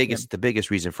think the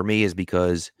biggest reason for me is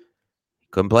because he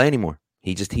couldn't play anymore.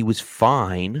 He was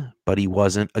fine, but he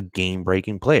wasn't a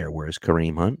game-breaking player, whereas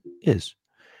Kareem Hunt is.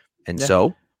 And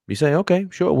so you say, okay,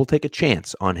 sure, we'll take a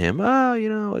chance on him.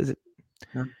 Is it?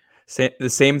 Yeah. The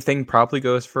same thing probably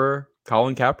goes for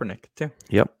Colin Kaepernick too.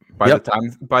 Yep. By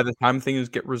the time things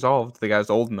get resolved, the guy's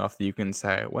old enough that you can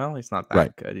say, well, he's not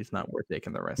that good. He's not worth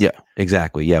taking the risk. Yeah,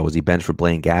 exactly. Yeah. Was he benched for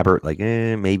Blaine Gabbert? Like,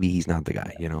 maybe he's not the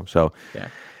guy, So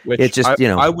it's just,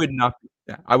 I would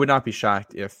not be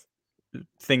shocked if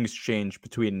things change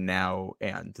between now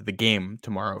and the game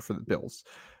tomorrow for the Bills.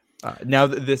 Now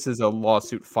that this is a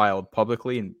lawsuit filed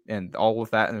publicly and all of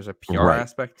that, and there's a PR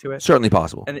aspect to it. Certainly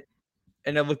possible.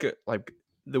 And I look at like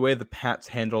the way the Pats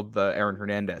handled the Aaron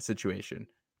Hernandez situation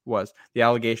was the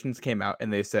allegations came out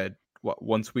and they said,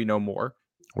 once we know more,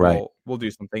 we'll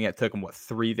do something. It took them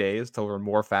 3 days to learn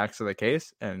more facts of the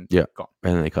case and gone.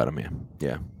 And then they cut him.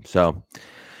 Yeah. So,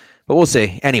 but we'll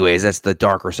see. Anyways, that's the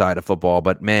darker side of football,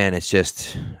 but man, it's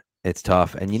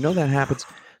tough. And that happens.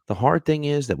 The hard thing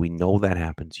is that we know that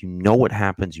happens. What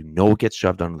happens. It gets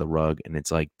shoved under the rug. And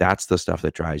it's like, that's the stuff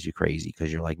that drives you crazy.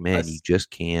 Cause you're like, man, you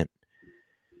just can't.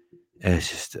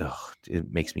 It's just,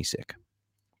 it makes me sick.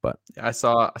 But I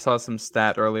saw some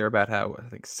stat earlier about how I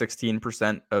think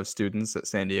 16% of students at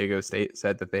San Diego State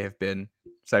said that they have been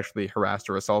sexually harassed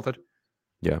or assaulted.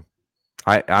 Yeah.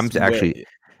 I'm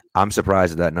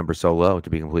surprised that number's so low, to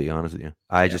be completely honest with you.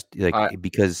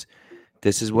 Because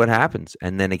this is what happens.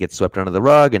 And then it gets swept under the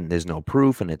rug and there's no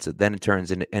proof. And then it turns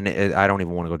into, I don't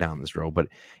even want to go down this road, but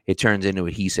it turns into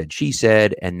a he said, she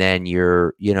said. And then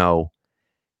you're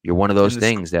one of those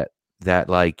things that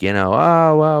like,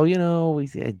 oh, well,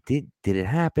 did it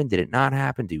happen? Did it not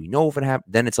happen? Do we know if it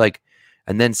happened? Then it's like,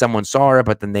 and then someone saw it,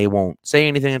 but then they won't say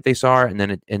anything if they saw it, and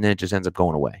then it just ends up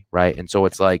going away, right? And so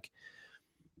it's like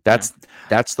that's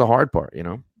the hard part, you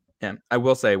know. Yeah, I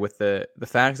will say with the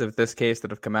facts of this case that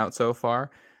have come out so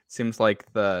far, seems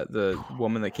like the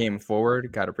woman that came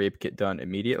forward got a rape kit done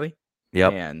immediately.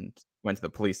 Yep. And went to the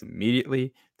police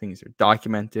immediately. Things are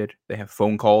documented. They have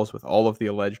phone calls with all of the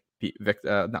alleged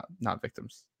not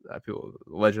victims, people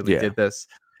who allegedly did this.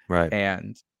 Right.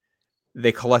 And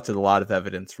they collected a lot of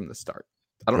evidence from the start.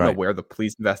 I don't know where the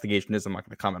police investigation is. I'm not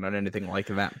going to comment on anything like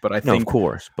that. But I think, of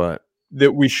course, but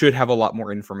that we should have a lot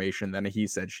more information than a he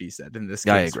said, she said in this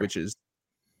case, which is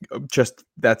just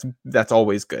that's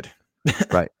always good.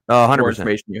 Right. 100%. The more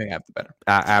information you have, the better.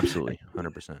 Absolutely.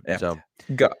 100%. Yeah. So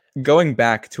going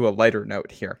back to a lighter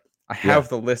note here, I have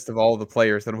the list of all the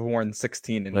players that have worn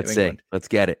 16 in New England. Let's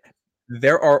get it.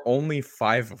 There are only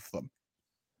 5 of them.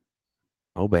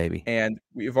 Oh, baby. And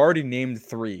we've already named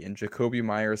 3 in Jakobi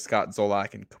Meyers, Scott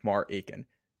Zolak, and Kamar Aiken.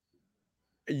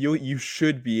 You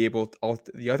should be able to,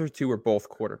 the other 2 are both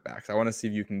quarterbacks. I want to see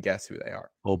if you can guess who they are.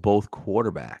 Oh, both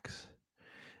quarterbacks.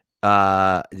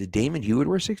 Did Damon Hewitt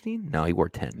wear 16? No, he wore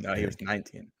 10. No, he was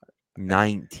 19.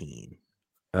 19.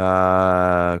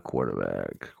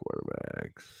 Quarterbacks.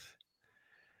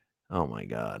 Oh my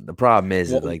God. The problem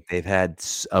is like they've had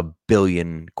a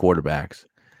billion quarterbacks.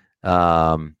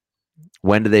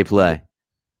 When do they play?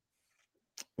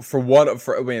 One of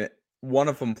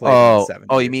them played in 7.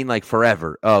 Oh, you mean like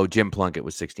forever? Oh, Jim Plunkett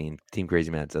was 16. Team Crazy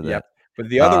Man said that. But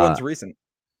the other one's recent.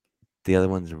 The other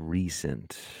one's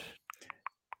recent.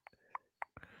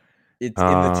 It's in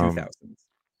the 2000s.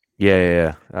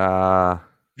 Yeah.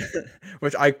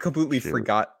 Which I completely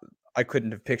forgot. I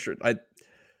couldn't have pictured. I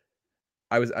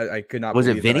could not. Was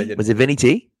it Vinny? Was it Vinny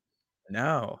T?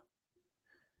 No.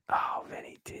 Oh,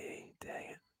 Vinny T.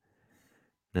 Dang it.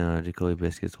 No, Jacoby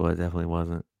Biscuits definitely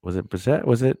wasn't. Was it Brissett?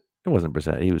 Was it? It wasn't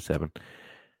Brissett. He was 7.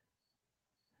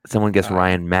 Someone guess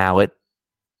Ryan Mallett.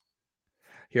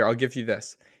 Here, I'll give you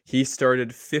this. He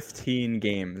started 15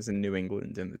 games in New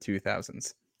England in the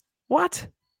 2000s. What?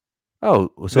 Oh,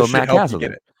 so Matt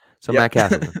Castleton. So Matt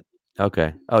Castleton.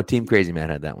 Okay. Oh, Team Crazy Man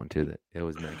had that one too. That it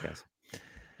was Matt Castleton.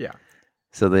 Yeah.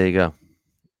 So there you go.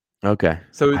 Okay.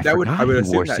 So I would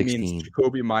assume that 16. Means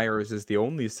Jakobi Meyers is the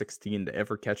only 16 to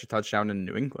ever catch a touchdown in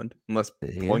New England, unless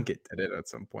Plunkett did it at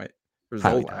some point. Or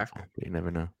Zolak. You never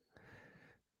know.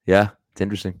 Yeah, it's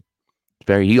interesting.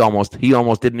 It's he almost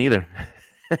didn't either.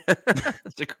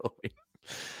 Jakobi.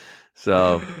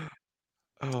 So.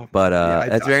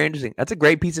 That's very interesting. That's a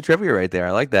great piece of trivia right there.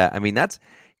 I like that. I mean,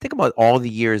 think about all the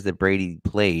years that Brady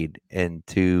played, and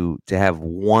to have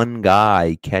one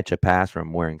guy catch a pass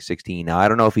from wearing 16. Now, I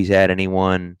don't know if he's had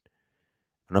anyone.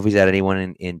 I don't know if he's had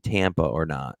anyone in Tampa or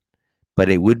not, but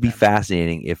it would be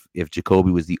fascinating if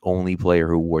Jakobi was the only player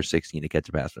who wore 16 to catch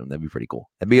a pass from him. That'd be pretty cool.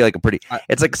 That'd be like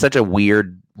it's like such a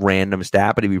weird random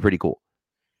stat, but it'd be pretty cool.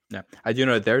 Yeah, I do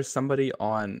know there's somebody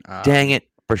on. Dang it,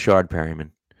 Brashard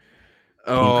Perryman.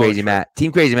 Team Crazy Matt.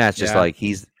 Team Crazy Matt's just like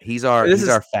he's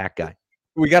our fat guy.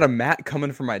 We got a Matt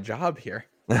coming for my job here.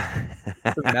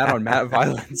 Matt on Matt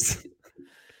violence.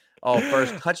 Oh,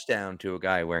 first touchdown to a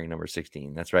guy wearing number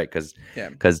 16. That's right, because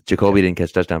Jakobi didn't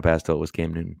catch touchdown pass till it was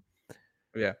Cam Newton.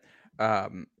 Yeah.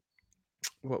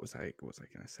 What was I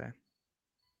gonna say?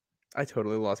 I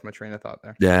totally lost my train of thought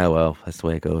there. Yeah, well, that's the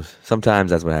way it goes. Sometimes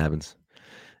that's what happens.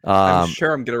 I'm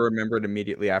sure I'm going to remember it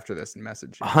immediately after this and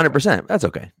message you. 100%. That's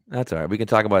okay. That's all right. We can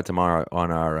talk about it tomorrow on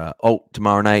our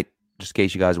tomorrow night, just in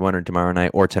case you guys are wondering, tomorrow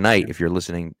night or tonight, if you're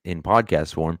listening in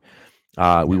podcast form,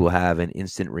 we will have an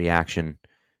instant reaction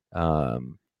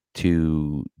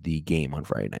to the game on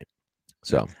Friday night.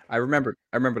 So I remember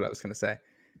what I was going to say.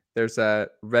 There's a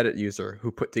Reddit user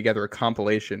who put together a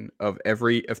compilation of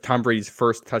Tom Brady's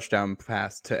first touchdown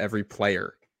pass to every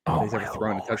player he's ever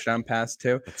thrown a touchdown pass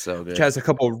to. That's so good. Which has a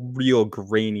couple real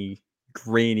grainy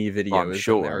videos.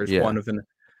 Sure. There's one of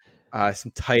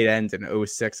some tight end in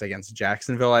 06 against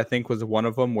Jacksonville, I think, was one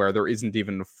of them, where there isn't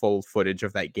even full footage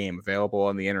of that game available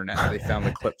on the internet. They found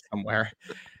the clip somewhere.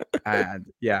 And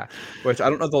which I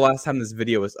don't know the last time this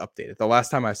video was updated. The last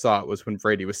time I saw it was when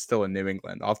Brady was still in New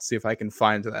England. I'll have to see if I can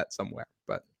find that somewhere.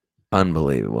 But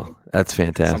unbelievable. That's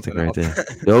fantastic right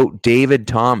there. David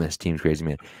Thomas, Team's Crazy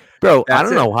Man. Bro, I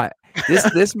don't know why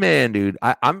this man, dude.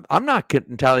 I'm not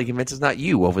entirely convinced it's not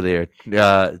you over there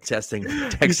texting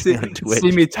on Twitch.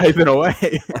 See me typing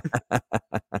away.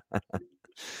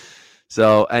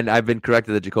 So, and I've been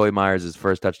corrected that Jakobi Meyers'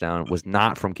 first touchdown was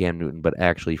not from Cam Newton, but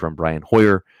actually from Brian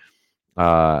Hoyer,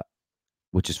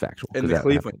 which is factual. In the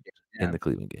Cleveland game. In the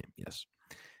Cleveland game, yes.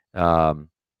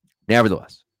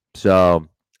 Nevertheless, so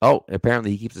Oh,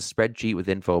 apparently he keeps a spreadsheet with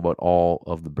info about all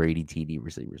of the Brady TD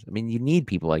receivers. I mean, you need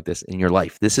people like this in your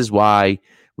life. This is why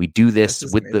we do this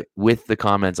with amazing. the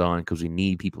comments on, because we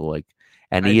need people like,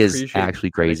 and I he is appreciate actually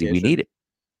the crazy. We dedication. need it.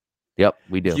 Yep,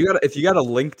 we do. If you got a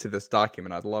link to this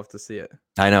document, I'd love to see it.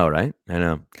 I know, right? I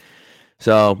know.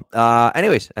 So,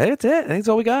 anyways, I think that's it. I think that's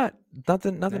all we got.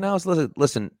 Nothing else.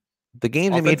 Listen. The game's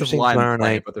gonna be interesting tomorrow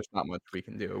night, but there's not much we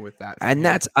can do with that. And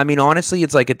that's, I mean, honestly,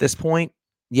 it's like at this point,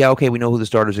 yeah, okay, we know who the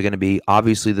starters are going to be.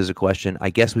 Obviously, there's a question. I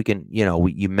guess we can,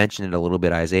 you mentioned it a little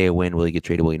bit. Isaiah Wynn, will he get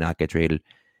traded? Will he not get traded?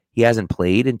 He hasn't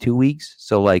played in 2 weeks,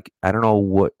 so like I don't know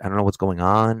what's going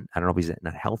on. I don't know if he's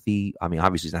not healthy. I mean,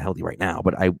 obviously he's not healthy right now,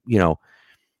 but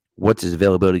what's his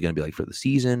availability going to be like for the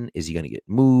season? Is he going to get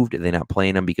moved? Are they not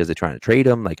playing him because they're trying to trade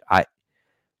him? Like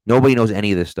nobody knows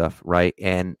any of this stuff, right?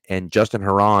 And Justin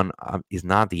Herron is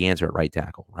not the answer at right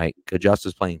tackle, right?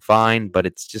 Justin's playing fine, but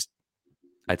it's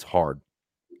hard.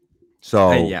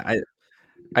 So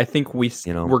I think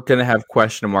we're gonna have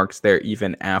question marks there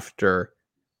even after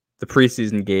the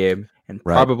preseason game and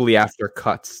probably after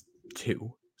cuts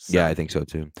too. So. Yeah, I think so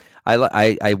too.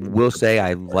 I will say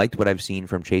I liked what I've seen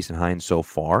from Chasen Hines so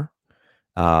far.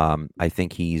 I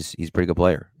think he's a pretty good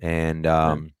player, and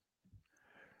the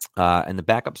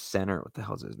backup center, what the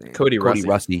hell's his name? Cody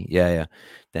Rusty. Yeah.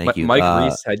 Thank you. Mike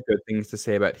Reese had good things to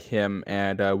say about him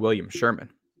and William Sherman,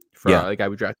 the guy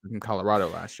we drafted from Colorado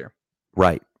last year.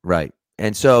 Right.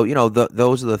 And so,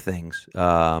 those are the things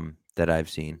that I've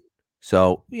seen.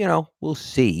 So, we'll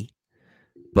see.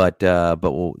 But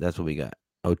that's what we got.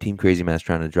 Oh, Team Crazy Man's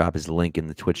trying to drop his link in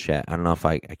the Twitch chat. I don't know if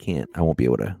I can't. I won't be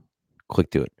able to click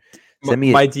to it. Send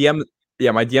me my DM.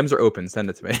 Yeah, my DMs are open. Send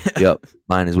it to me. Yep,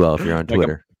 mine as well if you're on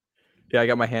Twitter. I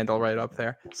got my handle right up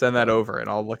there. Send that over and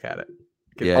I'll look at it.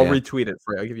 I'll retweet it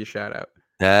for you. I'll give you a shout out.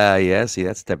 Yeah. See,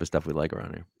 that's the type of stuff we like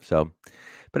around here. So,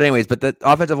 but anyways, the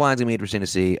offensive line is going to be interesting to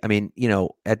see. I mean,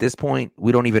 at this point,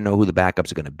 we don't even know who the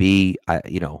backups are going to be. I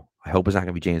hope it's not going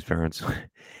to be James Ferentz.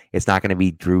 It's not going to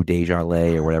be Drew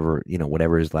Desjardins or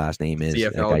whatever his last name is.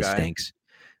 CFL that guy stinks.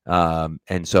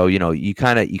 And so, you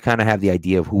kind of have the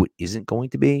idea of who it isn't going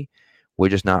to be. We're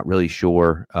just not really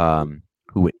sure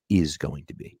who it is going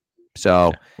to be.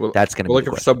 So that's going to be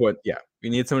looking for someone. Yeah, we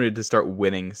need somebody to start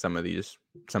winning some of these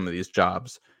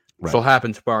jobs. Right. Which will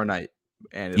happen tomorrow night.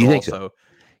 And you think so?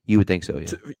 You would think so,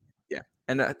 yeah. Yeah,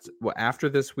 and that's after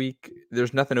this week.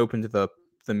 There's nothing open to the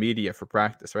media for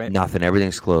practice, right? Nothing.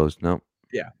 Everything's closed. No.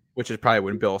 Yeah, which is probably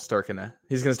when Bill's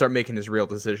he's gonna start making his real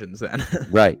decisions then.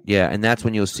 Right. Yeah, and that's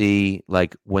when you'll see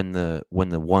when the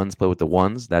ones play with the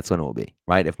ones. That's when it will be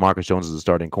right. If Marcus Jones is a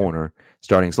starting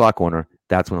slot corner,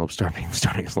 that's when it'll start being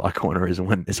starting slot corner. Is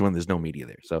when there's no media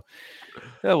there. So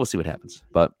we'll see what happens.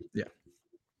 But yeah.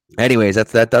 Anyways,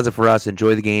 that does it for us.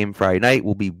 Enjoy the game Friday night.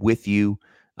 We'll be with you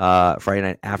Friday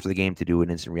night after the game to do an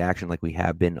instant reaction like we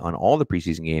have been on all the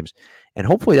preseason games, and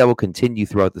hopefully that will continue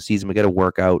throughout the season. We got to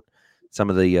work out some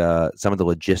of the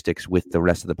logistics with the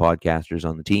rest of the podcasters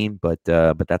on the team, but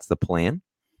that's the plan,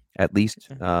 at least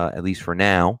for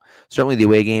now. Certainly the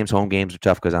away games, home games are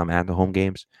tough because I'm at the home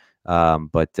games,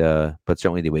 but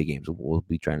certainly the away games we'll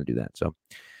be trying to do that. So,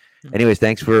 anyways,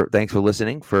 thanks for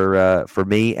listening. For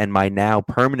me and my now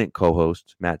permanent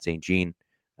co-host Matt St. Jean,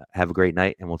 have a great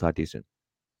night, and we'll talk to you soon.